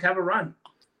let Punk have a run,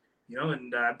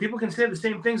 and people can say the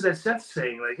same things that Seth's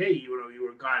saying, like, hey, you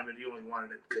were gone, but you only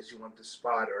wanted it because you want the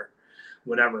spot or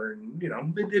whatever. And,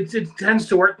 it tends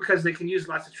to work because they can use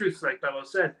lots of truths. Like Bello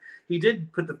said, he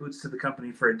did put the boots to the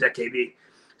company for a decade. He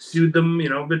sued them,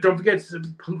 but don't forget,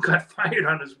 Punk got fired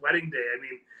on his wedding day. I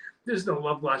mean, there's no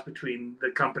love lost between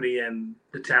the company and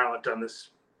the talent on this,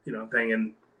 thing.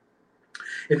 And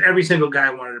if every single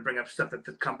guy wanted to bring up stuff that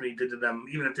the company did to them,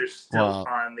 even if they're still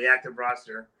on the active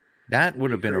roster, that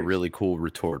would have been a really cool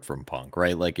retort from Punk,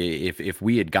 right? Like if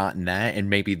we had gotten that, and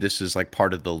maybe this is like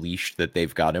part of the leash that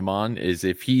they've got him on, is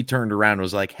if he turned around and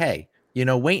was like, hey,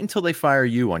 wait until they fire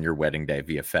you on your wedding day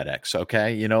via FedEx,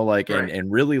 okay? Right.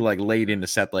 and really like laid into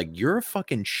Seth, like, you're a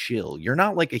fucking shill. You're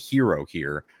not like a hero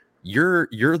here. You're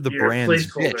the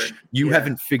brand's bitch. You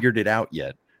haven't figured it out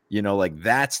yet. Like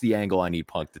that's the angle I need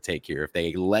Punk to take here. If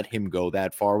they let him go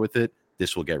that far with it,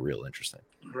 this will get real interesting.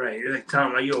 Right. You're like, tell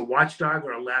him, are you a watchdog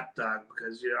or a lap dog?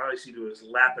 Because all you do is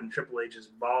lapping Triple H's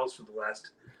balls for the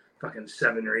last fucking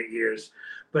 7 or 8 years.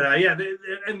 But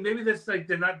and maybe that's like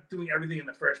they're not doing everything in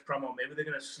the first promo. Maybe they're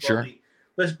going to slowly,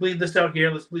 let's bleed this out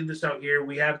here. Let's bleed this out here.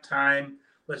 We have time.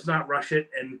 Let's not rush it.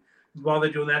 And while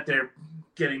they're doing that, they're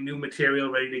getting new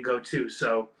material ready to go too.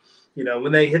 So,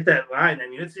 when they hit that line, I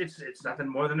mean, it's nothing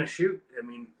more than a shoot. I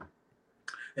mean,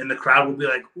 and the crowd will be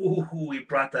like, ooh, we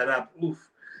brought that up. Oof.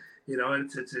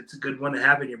 It's a good one to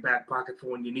have in your back pocket for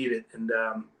when you need it. And,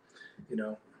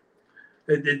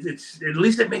 it's at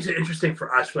least it makes it interesting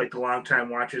for us, like the long-time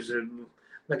watchers. And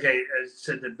like I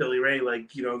said to Billy Ray, like,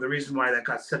 the reason why that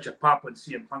got such a pop when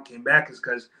CM Punk came back is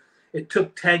because it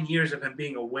took 10 years of him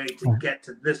being away to get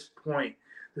to this point.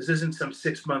 This isn't some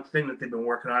 6-month thing that they've been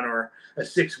working on or a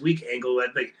 6-week angle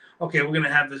that like, okay, we're going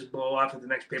to have this blow off at the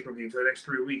next pay-per-view for the next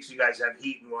 3 weeks. You guys have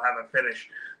heat and we'll have a finish.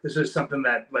 This is something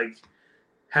that like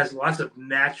has lots of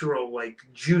natural like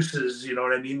juices. You know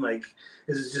what I mean? Like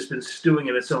this has just been stewing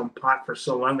in its own pot for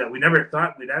so long that we never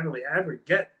thought we'd ever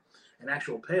get an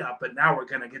actual payoff. But now we're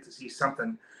going to get to see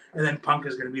something. And then Punk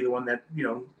is going to be the one that,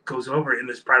 goes over in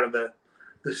this part of the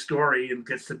story and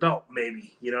gets the belt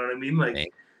maybe. You know what I mean?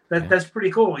 Like, that's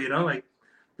pretty cool, like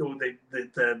the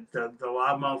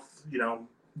loudmouth,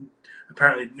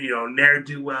 apparently,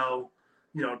 ne'er-do-well,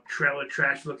 trailer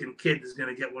trash looking kid is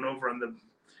going to get one over on the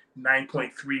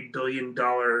 $9.3 billion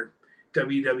WWE,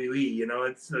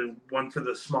 it's the one for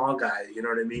the small guy, you know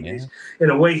what I mean? Yeah. In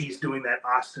a way, he's doing that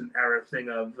Austin era thing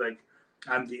of like,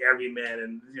 I'm the everyman,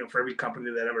 and, for every company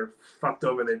that ever fucked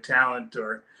over their talent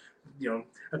or,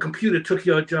 a computer took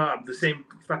your job, the same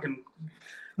fucking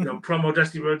promo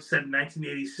Dusty Rhodes said in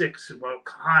 1986 about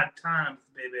hard times,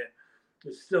 baby.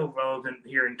 It's still relevant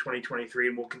here in 2023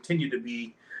 and will continue to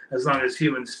be as long as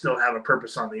humans still have a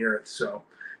purpose on the earth. So,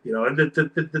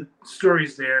 the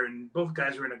story's there, and both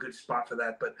guys are in a good spot for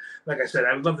that. But like I said,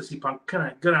 I would love to see Punk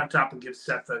kind of get on top and give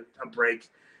Seth a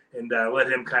break and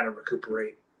let him kind of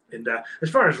recuperate. And as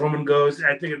far as Roman goes,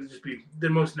 I think it would just be the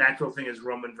most natural thing is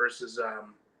Roman versus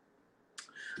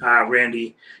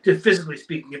Randy. Just physically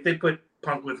speaking, if they put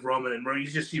Punk with Roman and you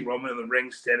just see Roman in the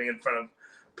ring standing in front of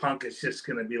Punk, it's just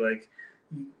going to be like,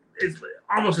 it's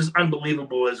almost as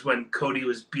unbelievable as when Cody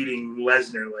was beating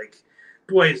Lesnar. Like,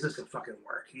 boy, is this a fucking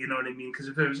work. You know what I mean? Because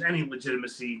if there was any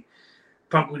legitimacy,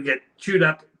 Punk would get chewed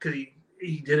up because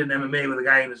he did an MMA with a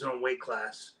guy in his own weight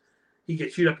class. He'd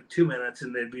get chewed up in 2 minutes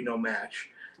and there'd be no match.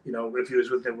 You know, if he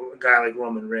was with a guy like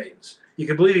Roman Reigns. You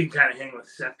can believe he can kind of hang with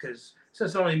Seth because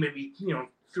Seth's only maybe,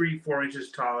 3-4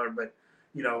 inches taller, but,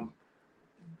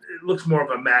 it looks more of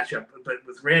a matchup. But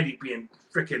with Randy being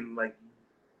freaking like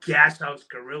gas house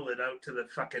gorillaed out to the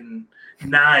fucking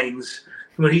nines,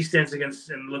 when he stands against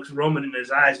and looks Roman in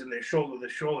his eyes and their shoulder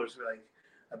to shoulders, like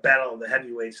a battle of the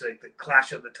heavyweights, like the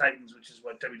Clash of the Titans, which is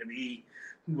what WWE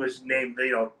was named,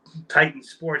 Titan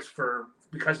Sports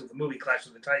because of the movie Clash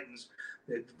of the Titans.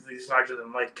 These larger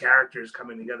than life characters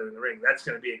coming together in the ring. That's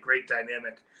going to be a great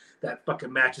dynamic. That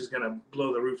fucking match is going to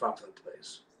blow the roof off the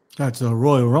place. That's a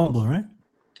Royal Rumble, right?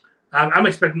 I'm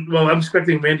expecting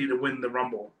Randy to win the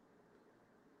Rumble.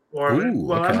 Okay. I'm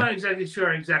not exactly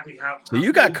sure how. So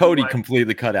you got Cody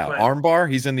completely cut out.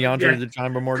 Armbar, he's in the Andre the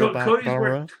Giant Memorial Battle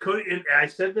Royal. Cody, I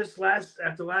said this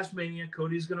after last Mania.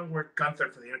 Cody's going to work Gunther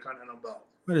for the Intercontinental belt.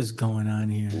 What is going on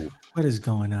here? What is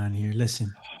going on here?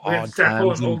 Listen, hard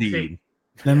times indeed.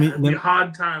 Let me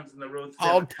hard times in the road.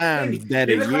 Hard times,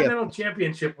 Daddy. The Intercontinental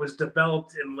Championship was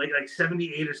developed in like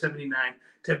 78 or 79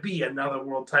 to be another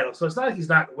world title. So it's not like he's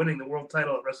not winning the world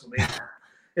title at WrestleMania.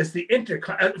 It's the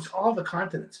it's all the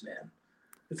continents, man.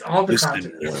 It's all the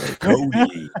continents.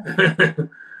 Cody.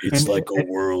 It's like a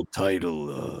world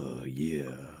title.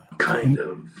 Yeah. Kind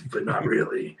of, but not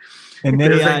really. And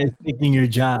then is taking your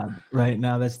job right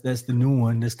now. That's the new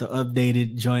one. That's the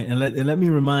updated joint. And let me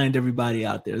remind everybody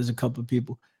out there. There's a couple of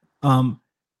people.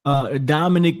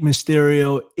 Dominic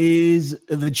Mysterio is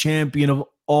the champion of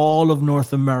all of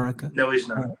North America. No, he's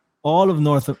not. All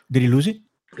of Did he lose it?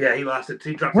 Yeah, he lost it.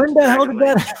 He dropped when the hell did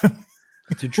that happen?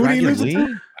 To Dragon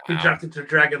Lee? He dropped it to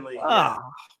Dragon Lee. Ah. Yeah.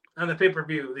 On the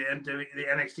pay-per-view, the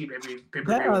NXT pay-per-view.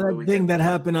 That thing that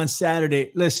happened on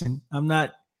Saturday. Listen, I'm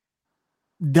not.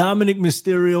 Dominic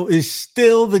Mysterio is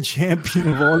still the champion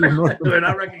of all of North America. We're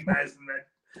not recognizing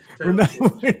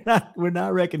that. We're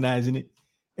not recognizing it.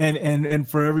 And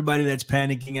for everybody that's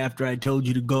panicking after I told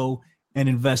you to go and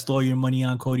invest all your money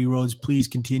on Cody Rhodes, please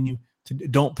continue to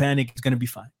don't panic. It's going to be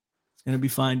fine. It's going to be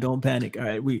fine. Don't panic. All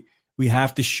right. We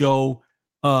have to show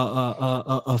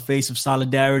a face of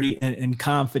solidarity and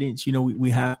confidence.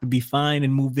 We have to be fine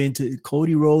and move into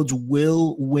Cody Rhodes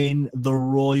will win the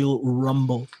Royal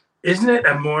Rumble. Isn't it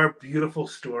a more beautiful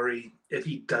story if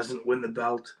he doesn't win the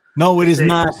belt? No, it is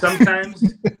not. Sometimes,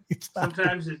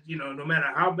 no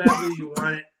matter how badly you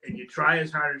want it and you try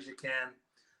as hard as you can,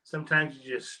 sometimes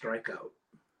you just strike out.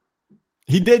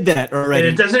 He did that already.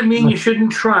 And it doesn't mean you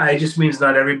shouldn't try. It just means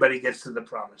not everybody gets to the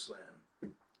promised land.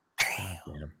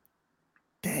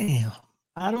 Damn.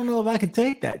 I don't know if I can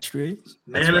take that, Trish.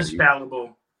 Man is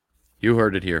fallible. You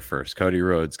heard it here first. Cody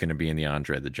Rhodes going to be in the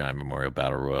Andre the Giant Memorial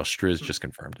Battle Royal. Striz just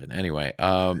confirmed it. Anyway,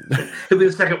 he'll be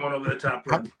the second one over the top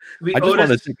rope.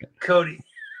 Cody.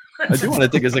 I do want to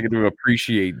take a second to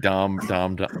appreciate Dom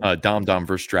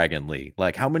versus Dragon Lee.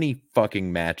 Like, how many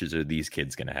fucking matches are these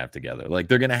kids going to have together? Like,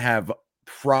 they're going to have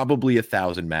probably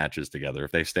 1,000 matches together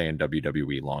if they stay in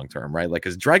WWE long term, right? Like,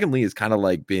 because Dragon Lee has kind of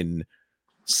like been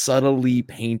subtly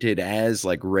painted as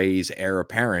like Ray's heir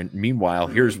apparent. Meanwhile,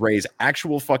 here's Ray's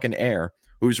actual fucking heir,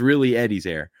 who's really Eddie's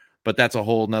heir. But that's a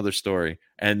whole nother story.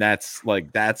 And that's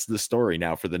the story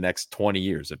now for the next 20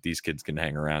 years. If these kids can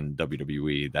hang around in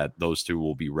WWE, that those two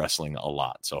will be wrestling a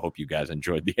lot. So I hope you guys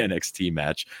enjoyed the NXT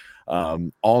match.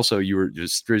 Also, you were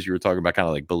talking about kind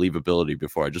of like believability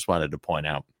before. I just wanted to point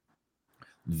out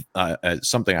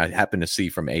something I happened to see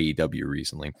from AEW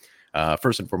recently.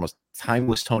 First and foremost,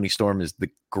 Timeless Tony Storm is the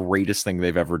greatest thing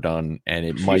they've ever done, and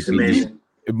it might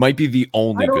be the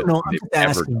only good thing they've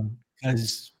ever done.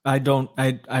 Because I don't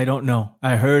know.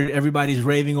 I heard everybody's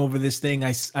raving over this thing.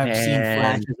 I've seen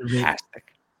flashes of it.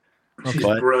 She's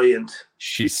brilliant.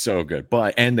 She's so good.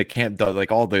 And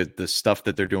all the stuff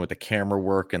that they're doing with the camera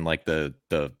work and like the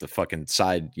fucking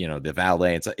side, the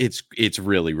valet. It's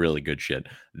really, really good shit.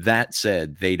 That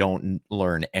said, they don't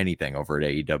learn anything over at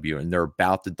AEW, and they're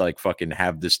about to like fucking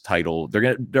have this title.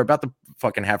 They're about to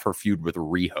fucking have her feud with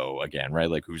Riho again, right?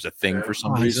 Like, who's a thing for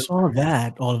some reason. I saw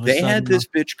that all of a sudden. They had this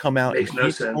bitch come out and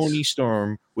hit Tony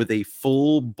Storm with a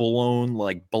full blown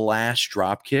like blast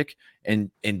drop kick.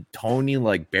 And Tony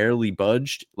like barely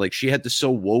budged. Like, she had to so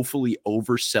woefully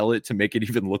oversell it to make it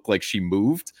even look like she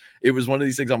moved. It was one of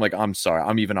these things. I'm like, I'm sorry.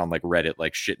 I'm even on like Reddit,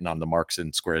 like shitting on the marks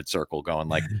in squared circle, going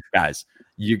like, guys,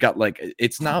 you got like,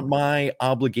 it's not my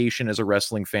obligation as a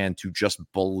wrestling fan to just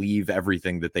believe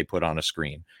everything that they put on a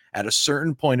screen. At a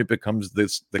certain point, it becomes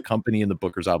the company and the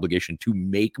booker's obligation to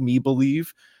make me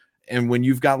believe. And when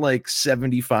you've got like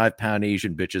 75-pound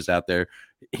Asian bitches out there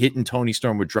hitting Toni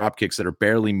Storm with drop kicks that are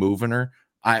barely moving her,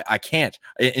 I can't.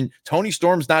 And Toni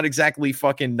Storm's not exactly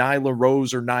fucking Nyla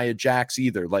Rose or Nia Jax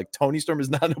either. Like, Toni Storm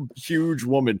is not a huge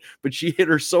woman, but she hit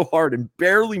her so hard and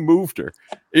barely moved her.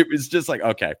 It was just like,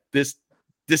 okay, this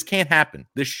can't happen.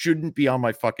 This shouldn't be on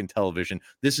my fucking television.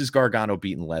 This is Gargano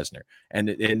beating Lesnar, and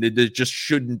it just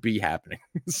shouldn't be happening.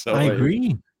 So I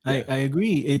agree. Yeah. I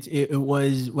agree. It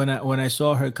was when I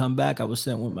saw her come back, I was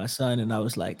sitting with my son, and I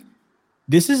was like,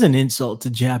 this is an insult to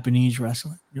Japanese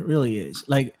wrestling. It really is.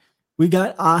 Like, we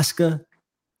got Asuka,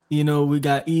 we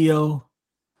got Io.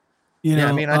 Yeah,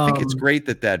 I mean, I think it's great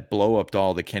that blow up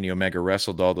doll that Kenny Omega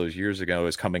wrestled all those years ago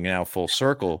is coming now full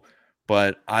circle,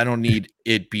 but I don't need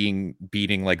it beating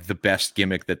like the best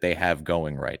gimmick that they have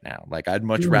going right now. Like, I'd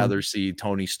much rather see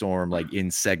Toni Storm like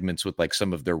in segments with like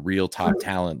some of their real top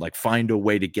talent, like find a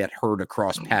way to get her to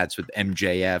cross paths with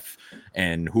MJF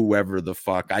and whoever the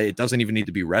fuck. It doesn't even need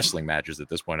to be wrestling matches at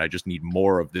this point. I just need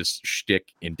more of this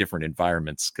shtick in different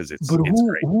environments because it's great.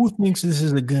 Who thinks this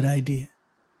is a good idea?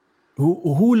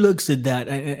 Who looks at that?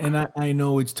 And I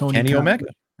know it's Tony Kenny Khan, Omega,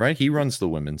 right? He runs the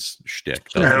women's shtick.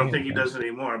 I don't think he does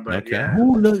anymore, but Okay. yeah.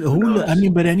 I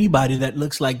mean, but anybody that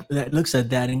looks at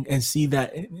that and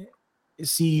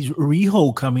sees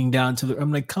Riho coming down to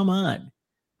I'm like, come on.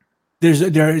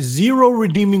 There are zero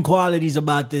redeeming qualities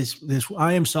about this.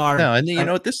 I am sorry. No, and you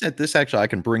know what? This actually, I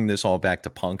can bring this all back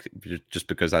to Punk just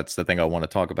because that's the thing I want to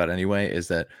talk about anyway. Is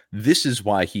that this is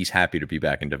why he's happy to be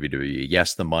back in WWE?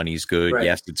 Yes, the money's good. Right.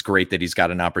 Yes, it's great that he's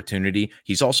got an opportunity.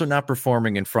 He's also not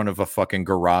performing in front of a fucking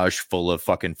garage full of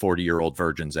fucking 40-year-old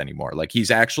virgins anymore. Like,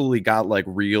 he's actually got like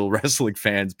real wrestling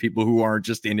fans, people who aren't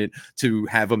just in it to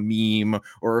have a meme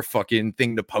or a fucking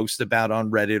thing to post about on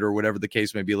Reddit or whatever the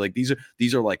case may be. Like,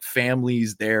 these are like families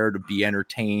there to be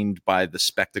entertained by the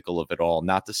spectacle of it all,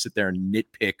 not to sit there and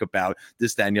nitpick about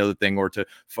this, that, and the other thing, or to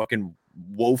fucking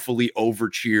woefully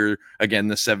overcheer again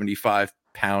the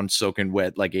 75-pound soaking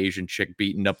wet like Asian chick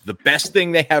beating up the best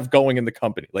thing they have going in the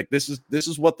company. Like, this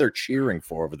is what they're cheering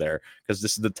for over there, because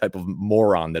this is the type of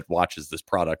moron that watches this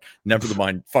product, never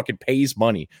mind fucking pays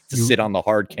money to sit on the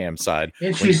hard cam side.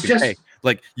 And she's just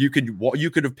like, you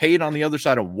could have paid on the other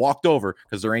side and walked over,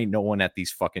 because there ain't no one at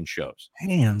these fucking shows.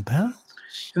 Damn, pal.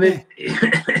 And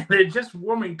they're just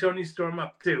warming Toni Storm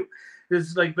up too.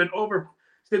 It's like been over.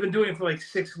 They've been doing it for like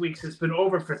 6 weeks. It's been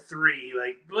over for 3.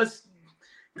 Like,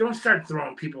 don't start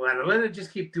throwing people at it. Let it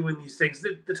just keep doing these things.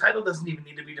 The title doesn't even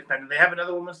need to be defended. They have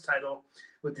another women's title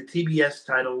with the TBS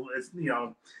title. It's,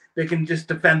 they can just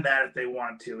defend that if they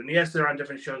want to. And yes, they're on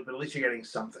different shows, but at least you're getting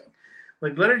something.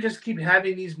 Like, let her just keep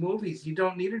having these movies. You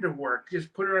don't need her to work. Just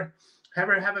have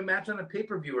her have a match on a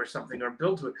pay-per-view or something, or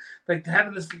build to it. Like,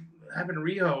 having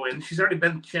Riho, and she's already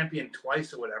been champion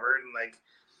twice or whatever, and like,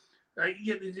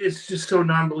 it's just so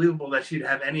non-believable that she'd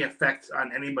have any effect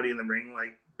on anybody in the ring.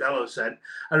 Like Bello said,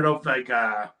 I don't know if like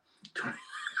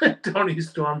Toni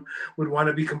Storm would want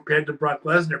to be compared to Brock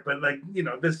Lesnar, but like,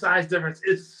 the size difference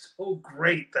is so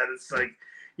great that it's like,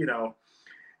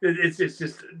 it's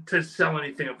just to sell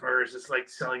anything of hers. It's like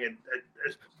selling a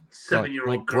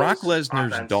 7-year-old. Like Brock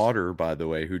Lesnar's daughter, by the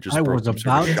way, who just broke some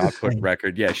about sort of shot put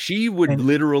record. Yeah, she would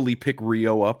literally pick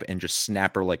Rio up and just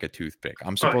snap her like a toothpick.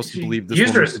 I'm supposed to believe this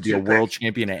woman to be a world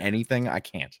champion at anything. I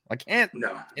can't.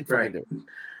 No, right.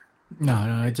 No.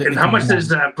 And how much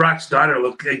does Brock's daughter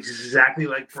look exactly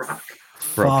like Brock?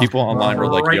 Bro, people online were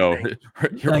like, "Yo,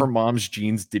 her mom's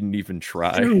genes didn't even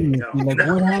try." Dude, like,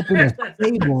 what happened to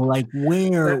Sable? Like,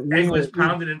 where was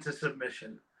pounded into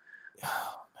submission.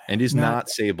 And he's not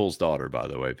Sable's daughter, by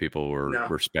the way. People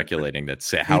were speculating that.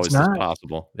 How is this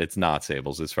possible? It's not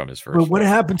Sable's. It's from his first. But what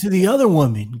happened to the other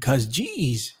woman? Because,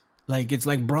 geez, like, it's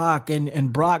like Brock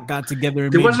and Brock got together.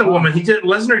 And there wasn't a woman.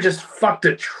 Lesnar just fucked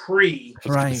a tree.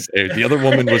 Right. The other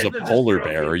woman was a polar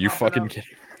bear. Are you fucking kidding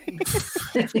me?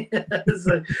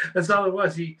 That's all it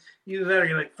was. Either that or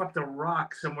he like fucked a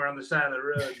rock somewhere on the side of the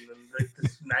road, and then like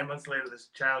 9 months later, this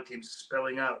child came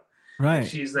spilling out. Right. And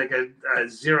she's like a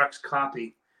Xerox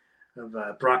copy of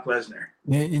Brock Lesnar.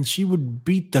 And she would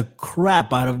beat the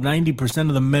crap out of 90%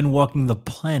 of the men walking the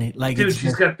planet. Like, dude,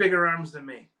 she's got bigger arms than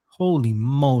me. Holy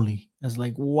moly! I was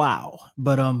like, wow.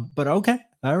 But okay,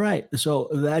 all right. So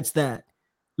that's that.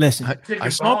 Listen, I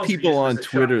saw people on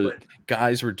Twitter.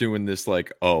 Guys were doing this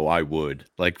like, "Oh, I would."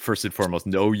 Like, first and foremost,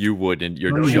 no, you wouldn't.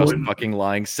 You're just fucking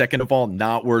lying. Second of all,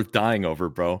 not worth dying over,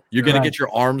 bro. You're gonna get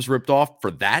your arms ripped off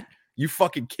for that? You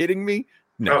fucking kidding me?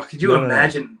 Oh, could you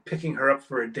imagine picking her up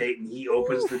for a date and he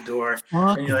opens the door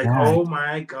and you're like, oh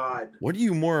my God. What are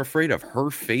you more afraid of, her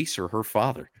face or her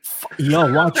father?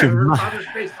 Yo, watch your Her mouth. father's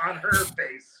face on her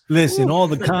face. Listen,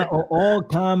 all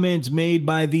comments made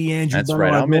by the Andrew That's Bello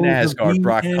right. are I'm in those of Asgard, the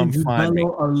Brock. Come Andrew find me.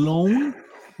 Bello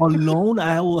alone.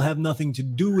 I will have nothing to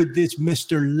do with this,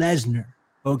 Mr. Lesnar.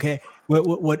 Okay,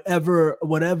 whatever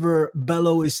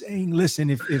Bello is saying.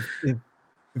 Listen, if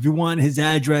you want his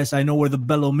address, I know where the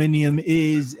Bellominium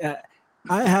is.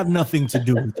 I have nothing to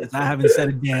do with this. I haven't said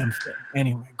a damn thing.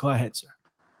 Anyway, go ahead, sir.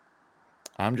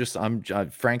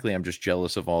 Frankly, I'm just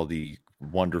jealous of all the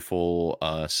wonderful,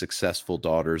 successful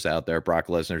daughters out there. Brock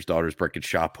Lesnar's daughter's breaking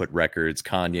shot put records.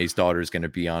 Kanye's daughter is going to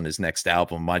be on his next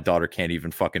album. My daughter can't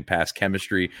even fucking pass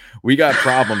chemistry. We got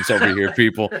problems over here,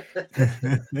 people.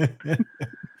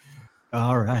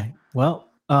 All right. Well,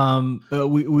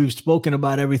 we've spoken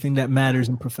about everything that matters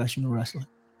in professional wrestling.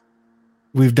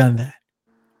 We've done that.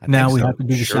 Now we have to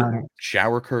do the shout out.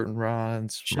 Shower curtain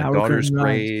rods, my daughter's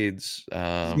braids,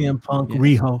 CM Punk,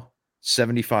 Riho,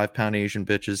 75-pound Asian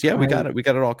bitches. Yeah, we got it. We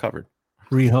got it all covered.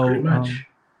 Riho.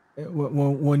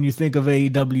 When you think of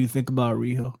AEW, you think about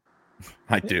Riho.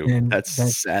 I do. And that's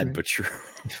sad, great. But true.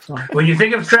 When you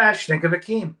think of trash, think of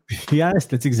Akeem. Yes,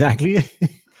 that's exactly it.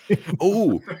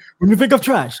 Oh, when you think of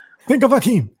trash, think of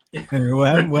Akeem.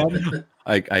 What?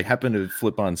 I happened to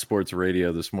flip on sports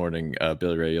radio this morning.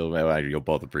 Billy Ray, you'll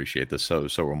both appreciate this. So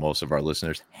will most of our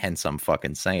listeners. Hence, I'm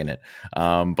fucking saying it.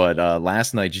 But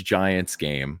last night's Giants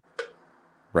game,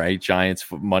 right? Giants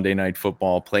Monday Night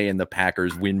Football playing the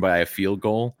Packers, win by a field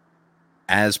goal,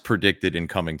 as predicted in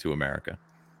Coming to America.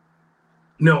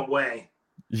 No way.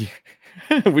 Yeah.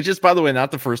 Which is, by the way,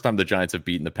 not the first time the Giants have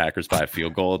beaten the Packers by a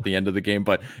field goal at the end of the game,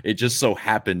 but it just so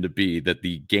happened to be that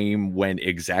the game went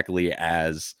exactly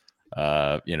as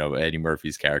Eddie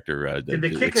Murphy's character. Did they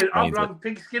kick an oblong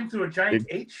pigskin through a giant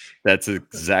H? That's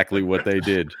exactly what they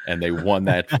did, and they won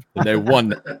that. They won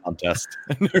the contest.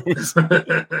 But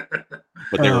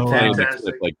they were playing the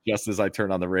clip like just as I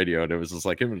turned on the radio, and it was just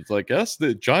like him. It's like, yes,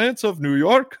 the Giants of New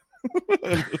York.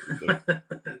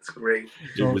 That's great.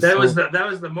 That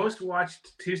was the most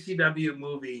watched 2CW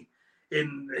movie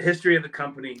in the history of the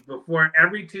company. Before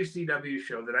every 2CW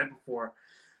show the night before,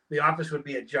 the office would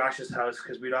be at Josh's house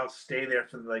because we'd all stay there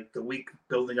for like the week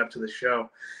building up to the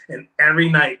show. And every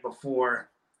night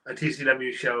before a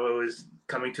 2CW show, it was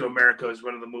Coming to America was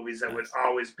one of the movies that would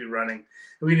always be running.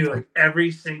 And we knew like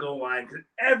every single line, because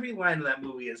every line of that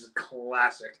movie is a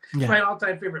classic. Yeah. It's my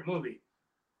all-time favorite movie.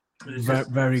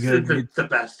 Very good. It's the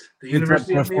best. The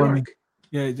University of New York.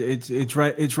 Yeah, it's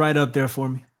right. It's right up there for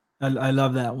me. I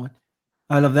love that one.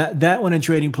 I love that one in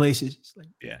Trading Places. It's like,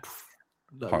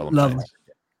 Harlem Nights.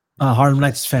 Harlem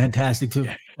Nights is fantastic too.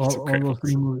 Yeah, all those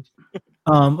three movies.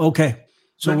 Okay,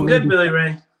 so we're good, Billy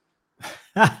Ray.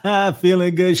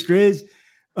 Feeling good, Striz.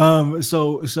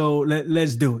 So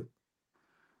let's do it.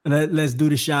 Let's do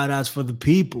the shout outs for the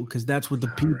people because that's what the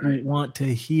people want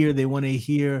to hear. They want to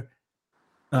hear.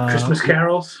 Christmas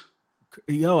carols.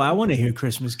 Yo, I want to hear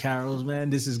Christmas carols, man.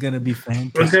 This is gonna be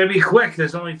fantastic. It's gonna be quick.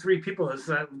 There's only 3 people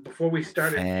before we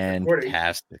started.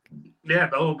 Fantastic. Yeah,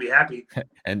 Bello will be happy.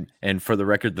 And for the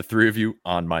record, the 3 of you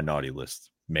on my naughty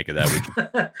list. Make it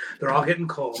that way. They're all getting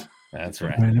cold. That's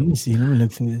right. All right. Let me see. Let me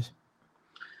look through this.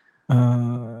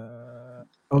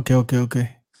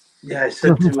 Okay. Yeah, I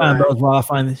said while I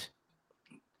find this.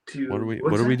 What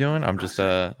are we doing? I'm just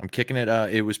I'm kicking it.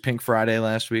 It was Pink Friday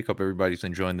last week. Hope everybody's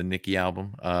enjoying the Nicki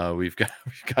album. We've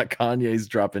got Kanye's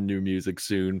dropping new music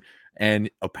soon, and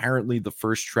apparently the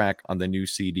first track on the new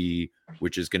CD,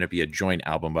 which is going to be a joint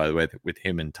album, by the way, with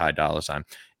him and Ty Dolla $ign,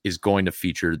 is going to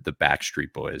feature the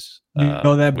Backstreet Boys.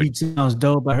 That beat sounds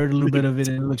dope. I heard a little bit of it,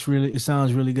 and it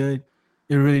sounds really good.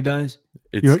 It really does.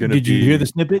 Did you hear the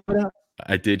snippet?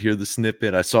 I did hear the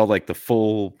snippet. I saw like the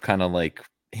full kind of like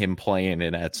him playing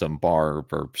it at some bar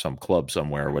or some club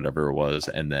somewhere or whatever it was,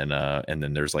 and then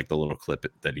there's like the little clip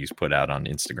that he's put out on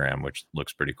Instagram, which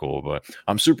looks pretty cool. But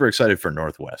I'm super excited for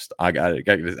Northwest. I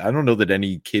don't know that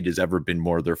any kid has ever been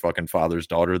more their fucking father's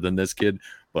daughter than this kid,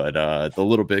 but the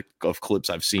little bit of clips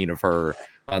I've seen of her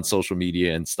on social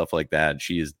media and stuff like that,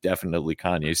 she is definitely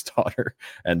Kanye's daughter.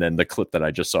 And then the clip that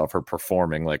I just saw of her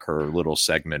performing like her little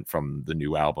segment from the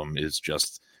new album is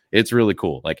just, it's really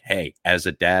cool. Like, hey, as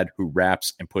a dad who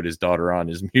raps and put his daughter on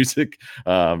his music,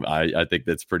 I think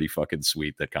that's pretty fucking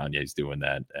sweet that Kanye's doing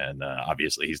that. And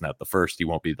obviously he's not the first. He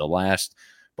won't be the last.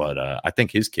 But I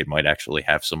think his kid might actually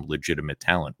have some legitimate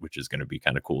talent, which is going to be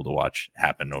kind of cool to watch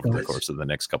happen over the course of the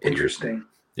next couple of years. Interesting.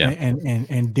 Yeah.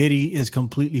 And Diddy is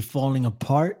completely falling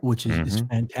apart, which is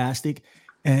fantastic.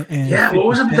 And what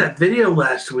was up with that video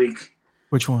last week?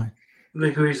 Which one?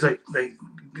 Like he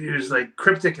was like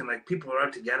cryptic and like people are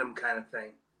out to get him kind of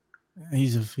thing.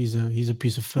 He's a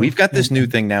piece of filth. We've got this new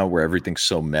thing now where everything's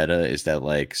so meta. Is that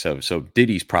like so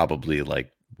Diddy's probably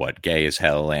like what, gay as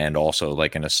hell, and also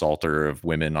like an assaulter of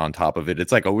women on top of it.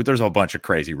 It's like, oh, there's a bunch of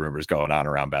crazy rumors going on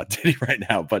around about Diddy right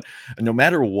now. But no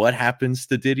matter what happens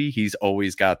to Diddy, he's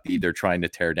always got either trying to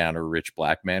tear down a rich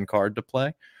black man card to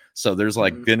play. So there's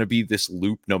like going to be this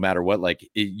loop no matter what. Like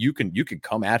you can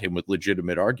come at him with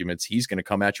legitimate arguments. He's going to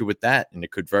come at you with that. And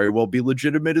it could very well be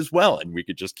legitimate as well. And we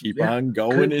could just keep on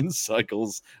going in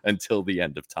cycles until the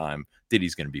end of time.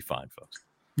 Diddy's going to be fine, folks.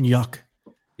 Yuck.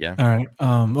 Yeah. All right.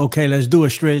 Okay, let's do it,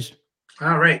 Striz.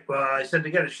 All right. Well, I said to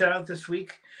get a shout out this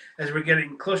week as we're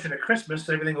getting closer to Christmas.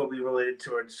 So everything will be related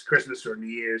towards Christmas or New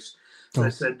Year's. So I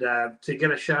said to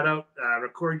get a shout out,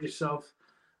 record yourself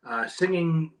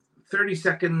singing 30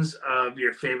 seconds of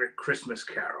your favorite Christmas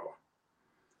carol.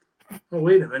 Oh,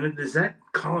 wait a minute. Is that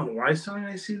Colin Wise song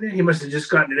I see there? He must have just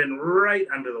gotten it in right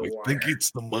under the wire. I think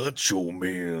it's the Macho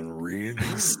Man,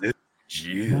 Randy Savage.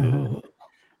 Yeah.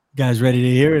 Guys ready to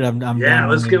hear it? I'm yeah,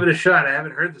 let's give it a shot. I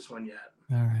haven't heard this one yet.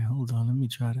 All right, hold on. Let me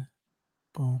try to.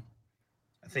 Boom.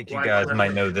 I think you guys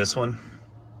might know this one.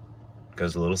 It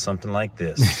goes a little something like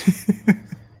this.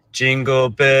 Jingle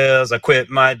bells, I quit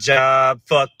my job.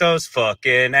 Fuck those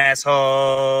fucking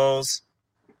assholes.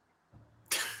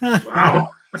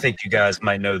 Wow. I think you guys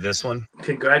might know this one.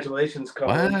 Congratulations,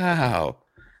 Colin. Wow.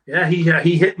 Yeah, he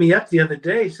hit me up the other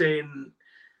day saying,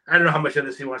 I don't know how much of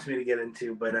this he wants me to get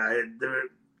into, but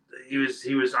he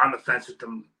was on the fence with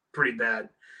them pretty bad.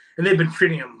 And they've been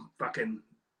treating him fucking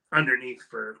underneath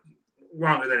for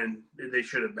longer than they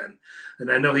should have been. And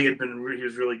I know he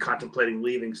was really contemplating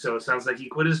leaving. So it sounds like he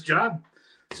quit his job.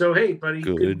 So, hey, buddy,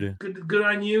 good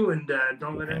on you. And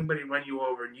don't let anybody run you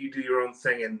over. And you do your own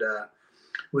thing. And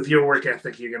with your work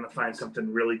ethic, you're going to find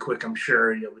something really quick. I'm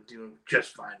sure you'll be doing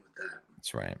just fine with that.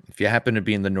 That's right. If you happen to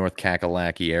be in the North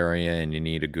Kakalaki area and you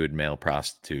need a good male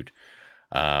prostitute,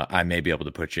 I may be able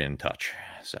to put you in touch.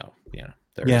 So, you know.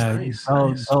 Nice.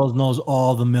 Knows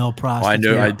all the male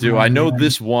prostitutes. I do. I know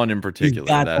this one in particular.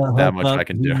 That much I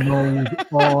can do. He knows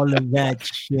all of that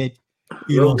shit.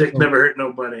 Little dick never hurt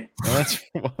nobody. That's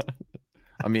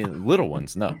I mean, little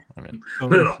ones, no. I mean,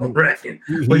 little, right. He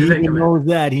knows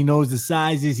that. He knows the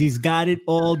sizes. He's got it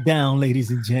all down, ladies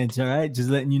and gents. All right, just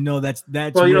letting you know that's.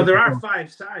 Well, you know there are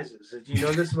 5 sizes. Did you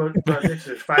know this about dicks?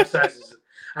 There's 5 sizes.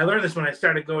 I learned this when I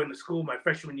started going to school my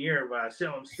freshman year of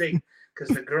Salem State,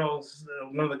 because the girls,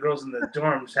 one of the girls in the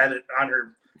dorms had it on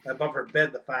her above her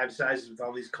bed, the 5 sizes with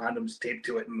all these condoms taped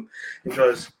to it, and it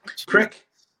goes prick,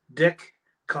 dick,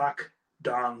 cock,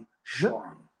 dong,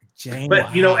 schlong.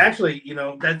 But you know, actually, you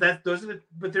know that those are the.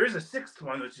 But there is a 6th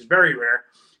one which is very rare.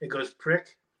 It goes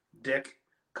prick, dick,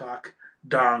 cock,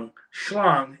 dong,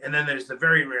 schlong, and then there's the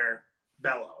very rare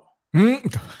bellow.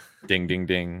 Ding, ding,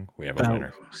 ding. We have a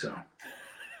winner. So,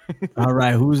 all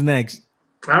right, who's next?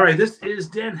 All right, this is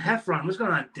Dan Heffron. What's going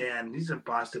on, Dan? He's a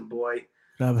Boston boy.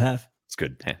 Love Heff. It's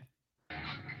good, Dan.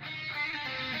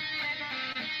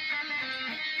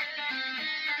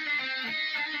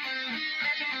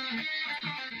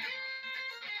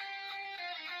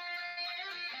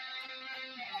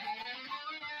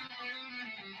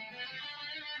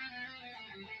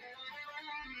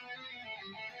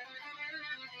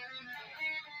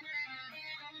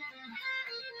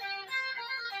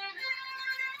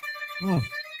 Oh.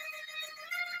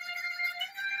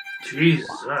 Jesus.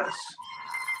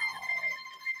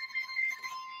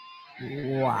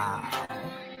 Wow.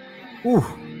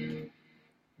 Ooh.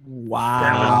 Wow.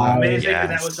 That was amazing. Yes.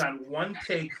 That was on one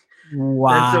take.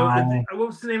 Wow. What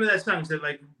was the name of that song? Is it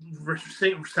like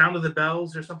Sound of the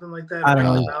Bells or something like that? I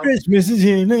don't know. Christmas is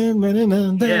here.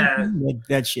 Yeah.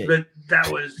 That shit. But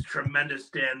that was tremendous,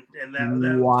 Dan. And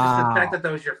that wow. Just the fact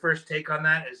that was your first take on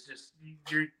that is just,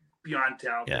 you're beyond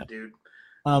talented, dude.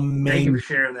 Amazing. Thank you for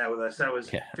sharing that with us. That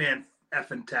was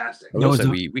fantastic.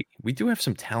 We do have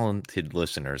some talented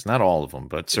listeners, not all of them,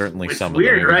 but certainly it's some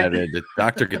weird, of them. Right? We had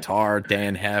Dr. Guitar,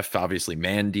 Dan Heff, obviously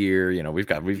Mandeer. You know, we've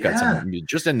got some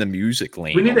just in the music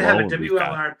lane. We need to have a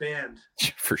WLR band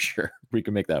for sure. We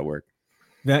can make that work.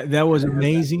 That was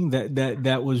amazing.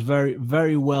 That was very,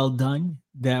 very well done.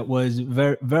 That was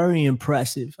very, very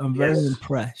impressive. I'm very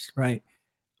impressed. Right.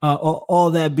 All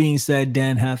that being said,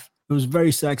 Dan Heff, it was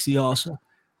very sexy. Also,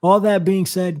 all that being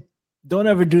said, don't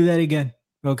ever do that again.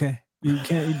 Okay. You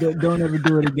can't. Don't ever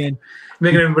do it again.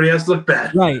 Making everybody else look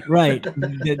bad. Right.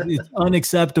 It's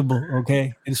unacceptable.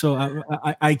 Okay. And so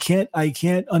I can't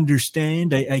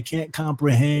understand. I can't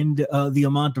comprehend the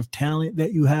amount of talent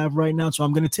that you have right now. So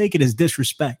I'm going to take it as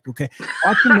disrespect. Okay.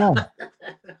 Watch him on.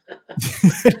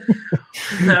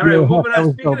 All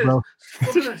right.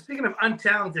 speaking of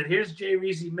untalented, here's Jay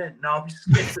Reezy Mint. No, I'm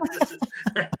just kidding.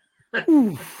 That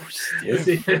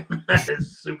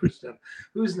is super stuff.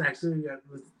 Who's next?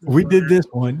 We did this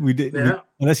one. We did. Yeah.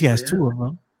 Unless he has two of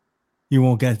them, you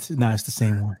won't get. No, it's the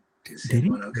same one. Did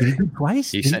he? Okay. Did he do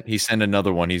twice? He sent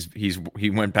another one. He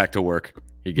went back to work.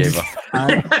 He gave up.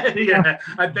 Yeah,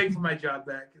 I begged for my job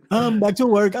back. Back to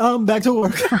work. Back to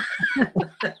work.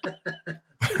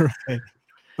 Right.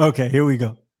 Okay, here we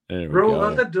go. Roll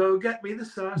out the dough, get me the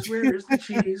sauce. Where is the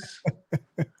cheese?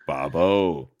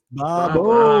 Bobo.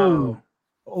 Oh,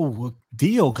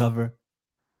 Dio cover.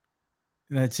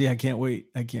 Let's see. I can't wait.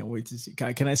 I can't wait to see.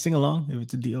 Can I sing along if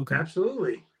it's a Dio cover?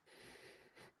 Absolutely.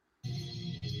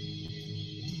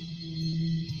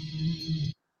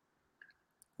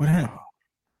 What happened?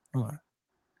 Hold on.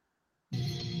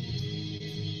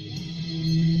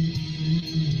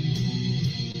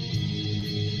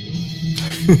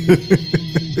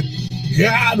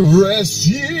 God rest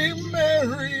ye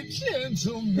merry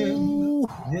gentlemen,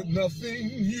 with nothing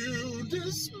you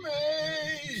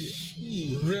dismay.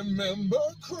 Remember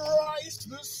Christ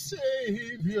the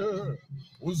Savior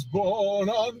was born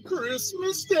on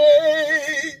Christmas Day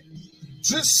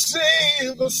to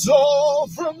save us all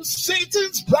from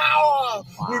Satan's power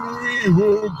when we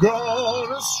were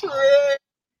gone astray.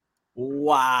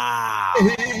 Wow.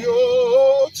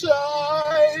 Oh,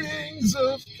 tidings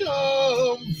of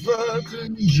comfort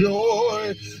and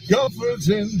joy, comfort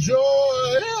and joy.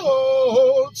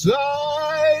 Oh,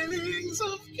 tidings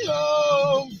of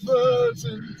comfort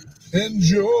and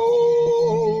joy.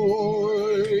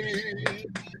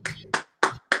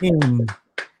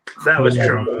 That was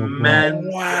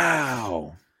tremendous.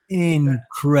 Wow.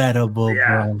 Incredible,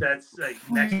 Yeah, bro. that's like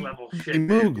next level shit.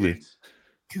 Moogly.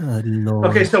 Good Lord.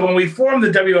 Okay, so when we formed the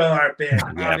WLR band,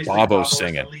 Yeah, obviously Bobo's was the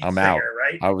singing. lead I'm singer, out.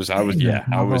 right? I was.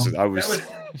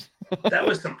 That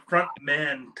was some front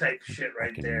man type shit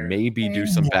right can there. maybe do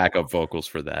some backup vocals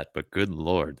for that, but good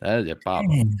Lord, that is Bobo.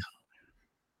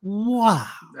 Wow.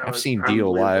 I've seen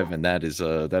Dio live, and that is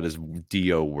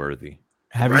Dio worthy.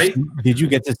 Did you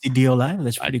get to see Dio live?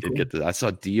 That's pretty cool. I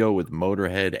saw Dio with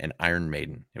Motorhead and Iron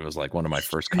Maiden. It was like one of my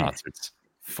first concerts.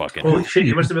 Fucking holy shit!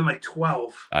 You must have been like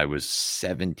 12. I was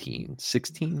 17,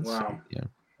 16. Wow. So, yeah.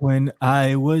 When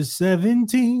I was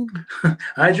 17,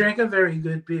 I drank a very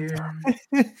good beer.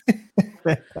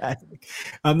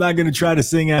 I'm not going to try to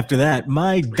sing after that.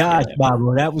 My gosh,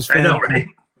 Bobo, that was fantastic. I know, right?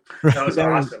 That was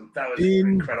awesome. That was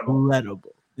incredible.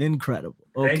 Incredible.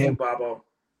 Okay. Thank you, Bobo.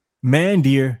 Man,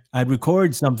 dear, I'd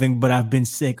record something, but I've been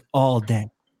sick all day.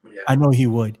 Yeah. I know he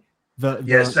would.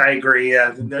 Yes, I agree.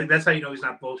 Yeah, that's how you know he's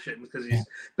not bullshitting, because he's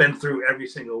been through every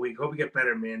single week. Hope you get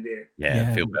better, man, dear.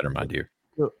 Yeah, feel better, my dear.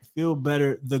 Feel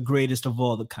better, the greatest of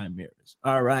all the chimeras.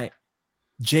 All right.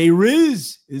 Jay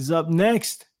Riz is up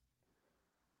next.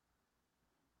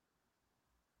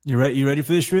 You ready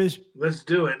for this, Riz? Let's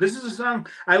do it. This is a song.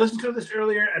 I listened to this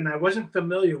earlier, and I wasn't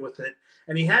familiar with it.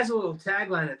 And he has a little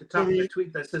tagline at the top of the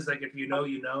tweet that says, like, if you know,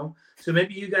 you know. So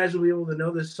maybe you guys will be able to know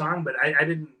this song, but I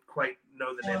didn't quite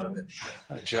know the name of it.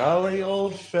 A jolly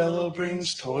old fellow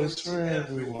brings toys for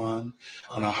everyone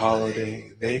on a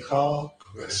holiday they call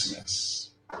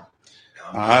Christmas.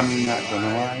 I'm not gonna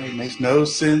lie, it makes no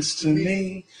sense to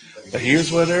me, but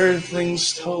here's what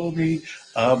Earthlings told me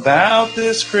about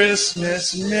this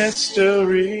Christmas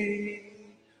mystery.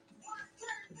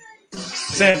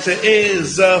 Santa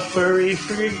is a furry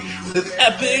freak with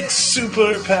epic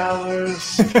superpowers.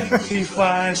 He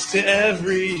flies to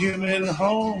every human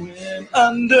home in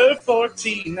under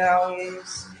 14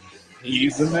 hours.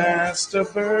 He's a master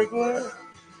burglar,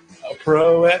 a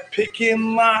pro at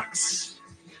picking locks.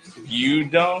 If you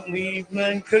don't leave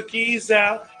them cookies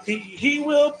out, he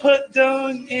will put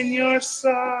dung in your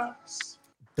socks.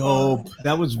 Dope.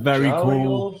 That was very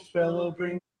cool.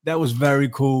 That was very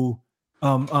cool.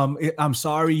 I'm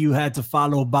sorry you had to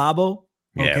follow Bobo.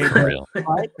 Okay? Yeah, for real.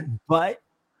 But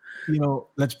you know,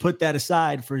 let's put that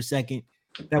aside for a second.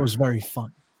 That was very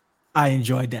fun. I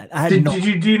enjoyed that.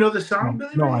 Do you know the song,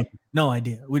 Billy? No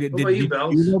idea. What about you,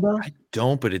 Bells? You know Bells? I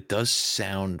don't, but it does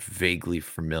sound vaguely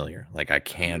familiar. Like I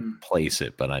can't place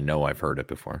it, but I know I've heard it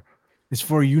before. It's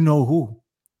for you know who.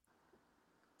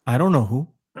 I don't know who.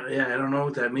 Yeah, I don't know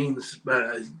what that means,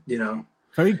 but you know,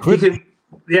 very quick. Hey,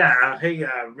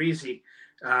 Reezy.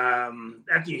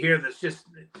 After you hear this, just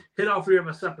hit all three of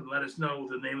us up and let us know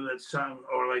the name of that song,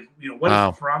 or like, you know, what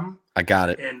it's from. I got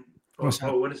it. And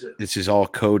what is it? This is all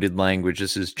coded language.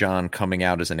 This is John coming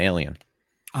out as an alien.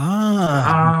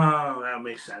 That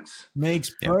makes sense. Makes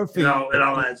perfect. It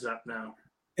all adds up now.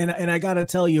 And I gotta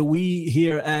tell you, we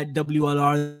here at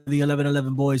WLR, the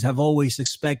 1111 boys, have always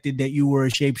suspected that you were a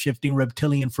shape-shifting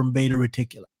reptilian from Beta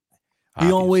Reticuli.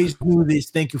 We always do this.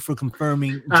 Thank you for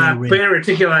confirming. Beta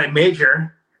Reticuli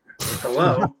Major.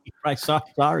 Hello. Right,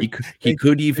 sorry. He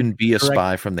could even be a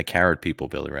spy from the Carrot People,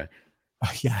 Billy Ray.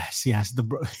 Yes. That's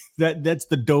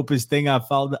the dopest thing I've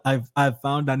found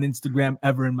on Instagram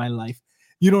ever in my life.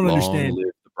 You don't understand. Live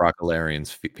the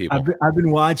Broccolarians people. I've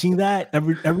been watching that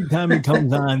every time it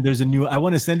comes on. There's a new. I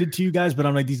want to send it to you guys, but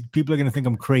I'm like, these people are gonna think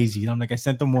I'm crazy. I'm like, I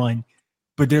sent them one,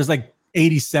 but there's like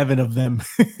 87 of them.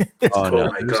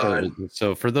 My God.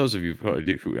 So for those of you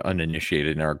who are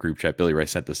uninitiated in our group chat, Billy Ray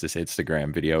sent us this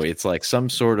Instagram video. It's like some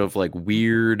sort of like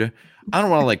weird. I don't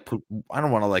want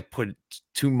to put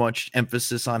too much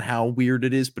emphasis on how weird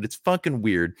it is, but it's fucking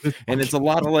weird. And it's a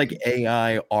lot of like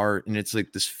AI art, and it's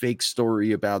like this fake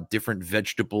story about different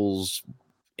vegetables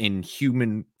in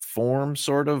human form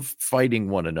sort of fighting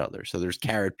one another. So there's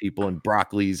carrot people and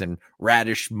broccolis and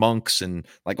radish monks and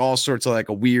like all sorts of like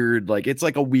a weird, like it's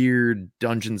like a weird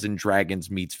Dungeons and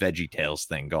Dragons meets Veggie Tales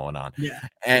thing going on. Yeah.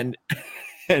 And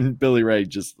Billy Ray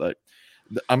just like,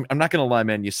 I'm not gonna lie,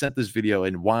 man, you sent this video,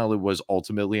 and while it was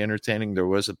ultimately entertaining, there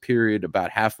was a period about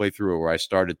halfway through where I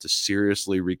started to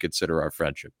seriously reconsider our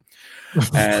friendship.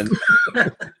 And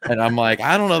I'm like,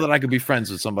 I don't know that I could be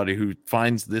friends with somebody who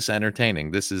finds this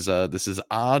entertaining. This is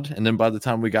odd. And then by the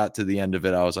time we got to the end of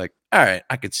it, I was like, all right,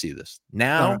 I could see this.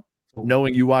 Now,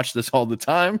 knowing you watch this all the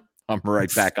time, I'm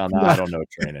right back on the I don't know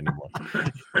train anymore.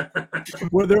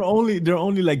 Well, they're only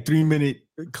like 3-minute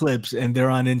clips, and they're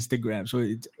on Instagram. So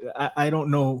I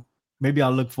don't know. Maybe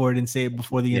I'll look for it and say it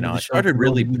before the end of the show. I started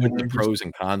really putting the pros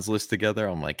and cons list together.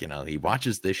 I'm like, he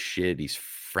watches this shit. He's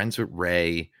friends with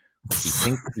Ray.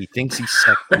 He thinks he's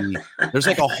sexy. There's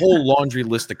like a whole laundry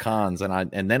list of cons,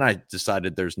 and then I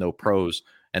decided there's no pros,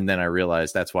 and then I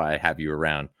realized that's why I have you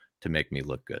around, to make me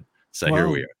look good. So here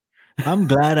we are. I'm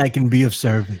glad I can be of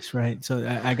service, right? So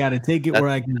I got to take it where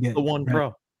I can get the one right?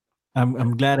 pro.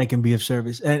 I'm glad I can be of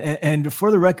service. And for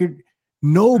the record,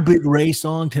 no Big Ray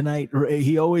song tonight.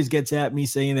 He always gets at me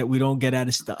saying that we don't get out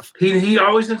of stuff. He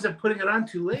always ends up putting it on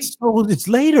too late. So it's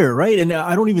later, right? And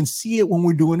I don't even see it when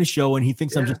we're doing a show, and he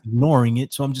thinks I'm just ignoring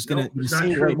it. So I'm just going to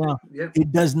say it right now. Yep.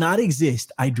 It does not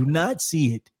exist. I do not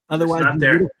see it. Otherwise, we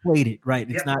would have played it,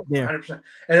 right? It's not there. 100%.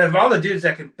 And of all the dudes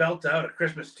that can belt out a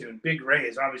Christmas tune, Big Ray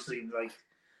is obviously like,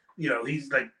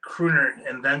 he's like crooner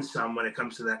and then some when it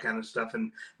comes to that kind of stuff,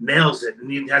 and nails it.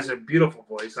 And he has a beautiful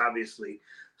voice, obviously.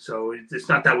 So it's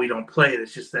not that we don't play it.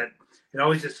 It's just that it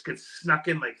always just gets snuck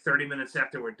in like 30 minutes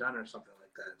after we're done or something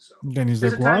like that. So then he's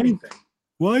like,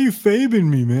 why are you favoring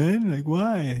me, man? Like,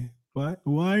 why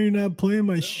are you not playing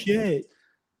my shit?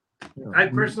 I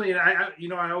personally, I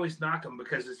always knock him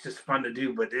because it's just fun to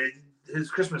do, but his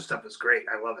Christmas stuff is great.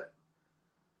 I love it.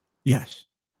 Yes.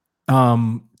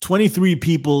 23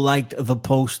 people liked the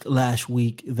post last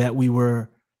week that we were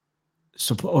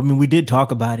we did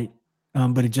talk about it,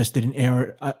 but it just didn't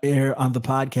air on the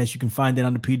podcast. You can find it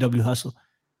on the PW Hustle.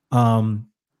 And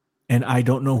I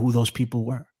don't know who those people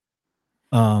were.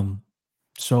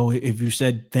 So if you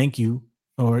said thank you,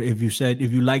 or if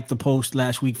you liked the post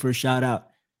last week for a shout out,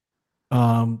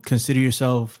 consider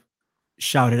yourself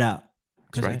shouted out,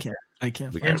 because I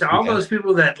can't. And to all those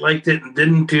people that liked it and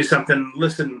didn't do something,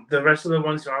 listen, the rest of the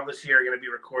ones all this year are going to be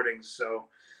recordings. So,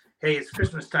 hey, it's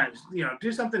Christmas time.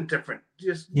 Do something different.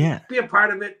 Just be a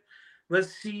part of it.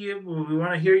 Let's see you. We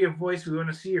want to hear your voice. We want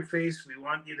to see your face. We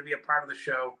want you to be a part of the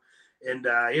show. And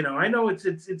I know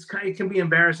it can be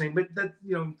embarrassing, but that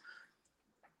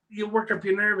you work up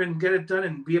your nerve and get it done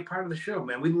and be a part of the show,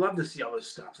 man. We love to see all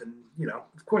this stuff. And,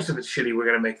 of course, if it's shitty, we're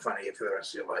going to make fun of you for the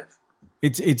rest of your life.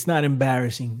 It's not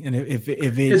embarrassing. And if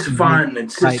it's fun,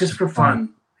 it's just for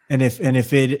fun. And if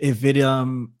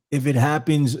it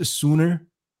happens sooner,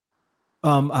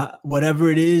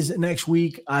 whatever it is next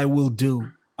week, I will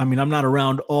do. I mean, I'm not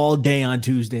around all day on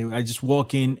Tuesday. I just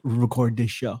walk in, record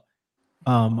this show.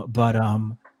 But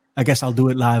I guess I'll do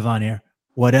it live on air.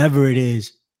 Whatever it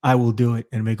is, I will do it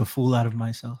and make a fool out of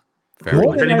myself. If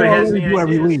anybody has any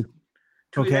ideas,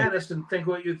 tweet at us and think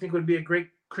what you think would be a great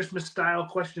Christmas style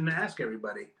question to ask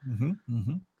everybody.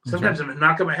 Sometimes I'm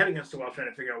knocking my head against the wall trying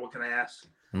to figure out what can I ask.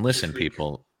 And listen,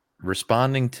 people,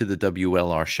 responding to the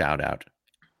WLR shout out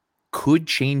could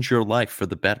change your life for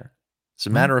the better. As a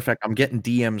matter of fact, I'm getting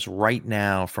DMs right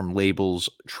now from labels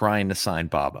trying to sign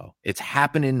Bobo. It's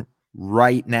happening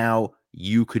right now.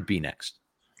 You could be next.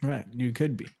 Right. You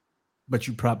could be, but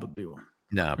you probably won't.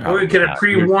 No. Or we get a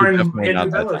pre-worn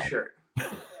Bello shirt.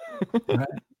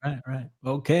 Right.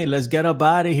 Okay, let's get up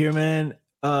out of here, man.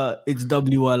 It's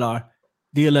WLR,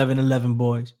 the 1111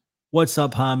 boys. What's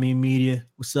up, Homie Media?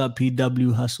 What's up,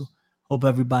 PW Hustle? Hope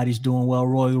everybody's doing well.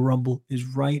 Royal Rumble is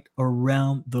right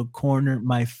around the corner.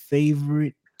 My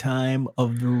favorite time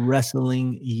of the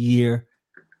wrestling year.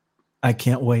 I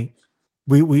can't wait.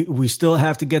 We still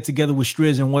have to get together with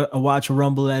Striz and watch a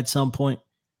Rumble at some point.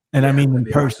 And I mean in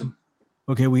person. Awesome.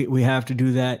 Okay, we have to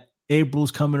do that.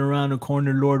 April's coming around the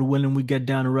corner. Lord willing, we get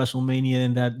down to WrestleMania,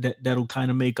 and that'll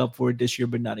kind of make up for it this year,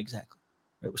 but not exactly.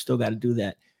 Right, we still got to do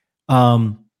that.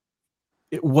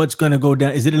 What's going to go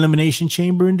down? Is it Elimination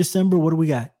Chamber in December? What do we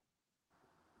got?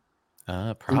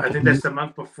 I think that's the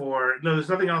month before. No, there's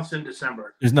nothing else in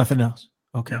December. There's nothing else.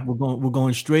 Okay, no. We're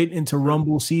going straight into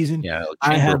Rumble season. Yeah,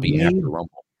 I have made, after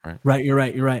Rumble. Right, you're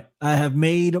right. I have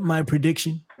made my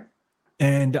prediction,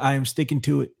 and I am sticking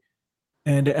to it.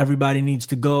 And everybody needs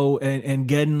to go and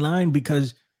get in line,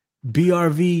 because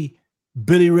BRV,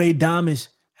 Billy Ray Damas,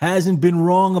 hasn't been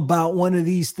wrong about one of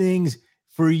these things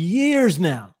for years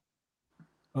now.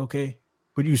 Okay,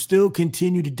 but you still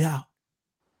continue to doubt.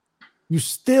 You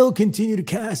still continue to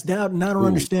cast doubt, and I don't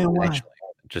understand why. Actually,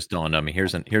 just dawned on me.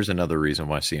 Here's another reason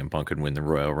why CM Punk could win the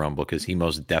Royal Rumble, because he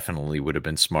most definitely would have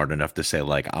been smart enough to say,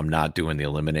 like, I'm not doing the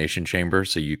Elimination Chamber,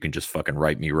 so you can just fucking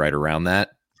write me right around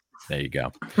that. There you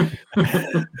go.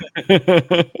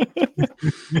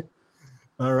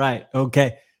 All right.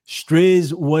 Okay.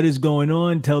 Striz, what is going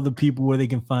on? Tell the people where they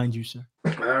can find you, sir.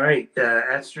 All right.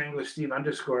 At Strangler Steve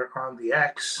 _ on the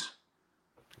X.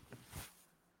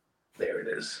 There it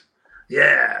is.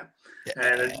 Yeah.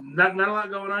 And not a lot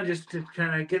going on, just to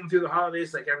kind of getting through the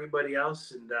holidays like everybody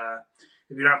else. And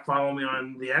if you're not following me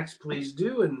on the X, please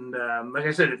do. And like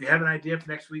I said, if you have an idea for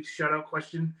next week's shout-out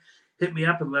question, hit me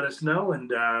up and let us know.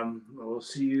 And we'll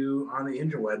see you on the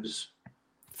interwebs.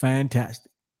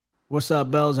 Fantastic. What's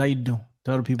up, Bells? How you doing?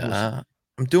 Tell the people.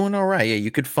 I'm doing all right. Yeah, you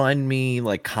could find me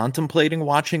like contemplating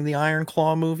watching the Iron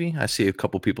Claw movie. I see a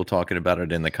couple people talking about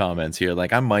it in the comments here.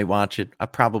 Like, I might watch it. I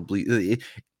probably...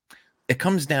 It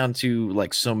comes down to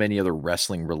like so many other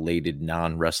wrestling related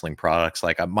non-wrestling products.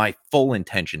 Like, my full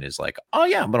intention is like, oh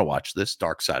yeah, I'm going to watch this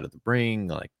Dark Side of the Ring,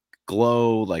 like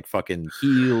Glow, like fucking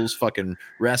heels, fucking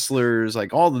wrestlers,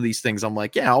 like all of these things. I'm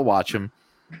like, yeah, I'll watch them.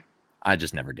 I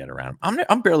just never get around.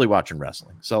 I'm barely watching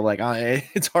wrestling. So like,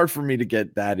 it's hard for me to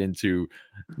get that into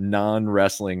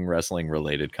non-wrestling, wrestling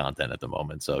related content at the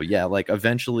moment. So yeah, like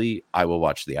eventually I will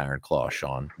watch the Iron Claw,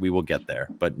 Sean. We will get there,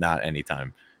 but not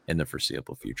anytime in the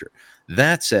foreseeable future.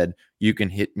 That said, you can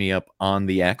hit me up on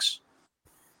the X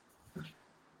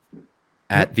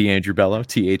at the Andrew Bello,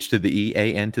 TH to the E,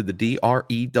 AN to the D,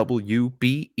 REWBELLO.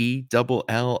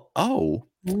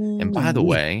 And by the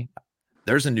way,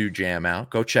 there's a new jam out.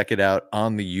 Go check it out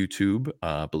on the YouTube.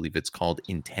 I believe it's called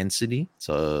Intensity. It's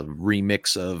a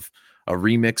remix of a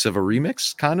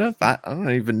remix, kind of. I don't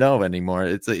even know anymore.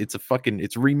 It's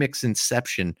remix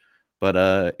inception.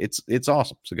 But it's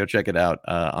awesome. So go check it out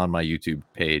on my YouTube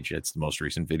page. It's the most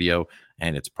recent video,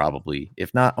 and it's probably,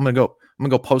 if not, I'm gonna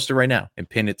go post it right now and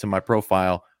pin it to my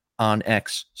profile on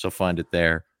X. So find it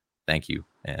there. Thank you,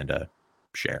 and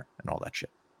share and all that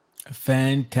shit.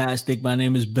 Fantastic. My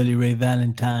name is Billy Ray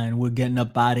Valentine. We're getting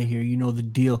up out of here. You know the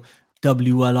deal.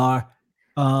 WLR.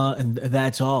 And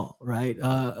that's all, right?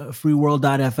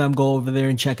 freeworld.fm. Go over there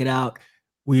and check it out.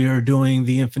 We are doing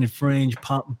the Infinite Fringe,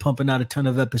 pumping out a ton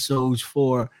of episodes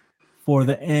for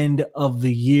the end of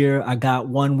the year. I got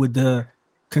one with the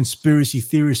conspiracy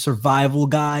theorist survival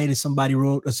guide. Somebody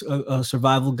wrote a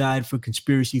survival guide for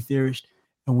conspiracy theorists,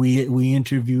 and we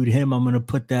interviewed him. I'm going to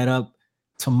put that up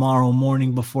tomorrow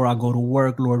morning before I go to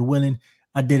work, Lord willing.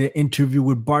 I did an interview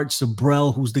with Bart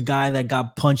Sabrell, who's the guy that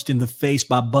got punched in the face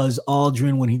by Buzz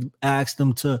Aldrin when he asked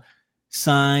him to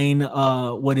sign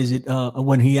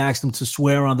when he asked him to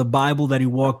swear on the Bible that he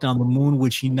walked on the moon,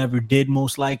 which he never did,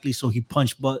 most likely. So he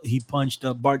punched Bart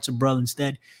Sabrell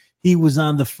instead. He was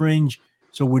on the Fringe,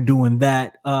 so we're doing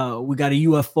that. We got a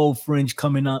UFO Fringe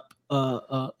coming up,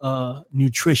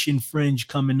 nutrition Fringe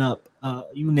coming up.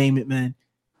 You name it, man,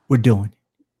 we're doing it.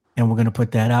 And we're going to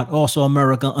put that out. Also,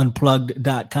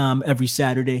 AmericaUnplugged.com every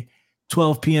Saturday,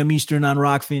 12 p.m. Eastern on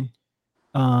Rockfin.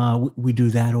 We do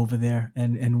that over there,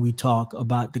 and we talk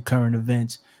about the current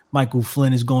events. Michael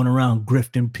Flynn is going around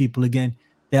grifting people again,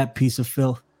 that piece of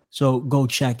filth. So go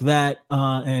check that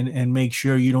and make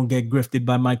sure you don't get grifted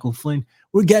by Michael Flynn.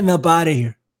 We're getting up out of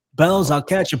here. Bells, I'll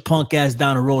catch your punk ass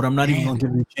down the road. I'm not even going to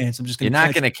give you a chance. I'm just going to. You're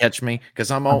not going to catch me because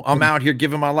I'm out here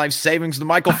giving my life savings to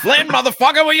Michael Flynn,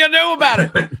 motherfucker. What you do about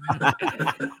it?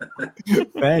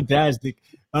 Fantastic.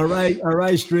 All right,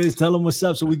 Striz, tell him what's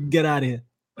up so we can get out of here.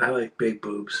 I like big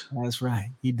boobs. That's right.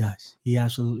 He does. He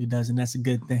absolutely does, and that's a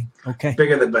good thing. Okay.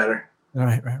 Bigger the better. All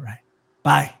right.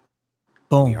 Bye.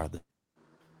 Boom. We are the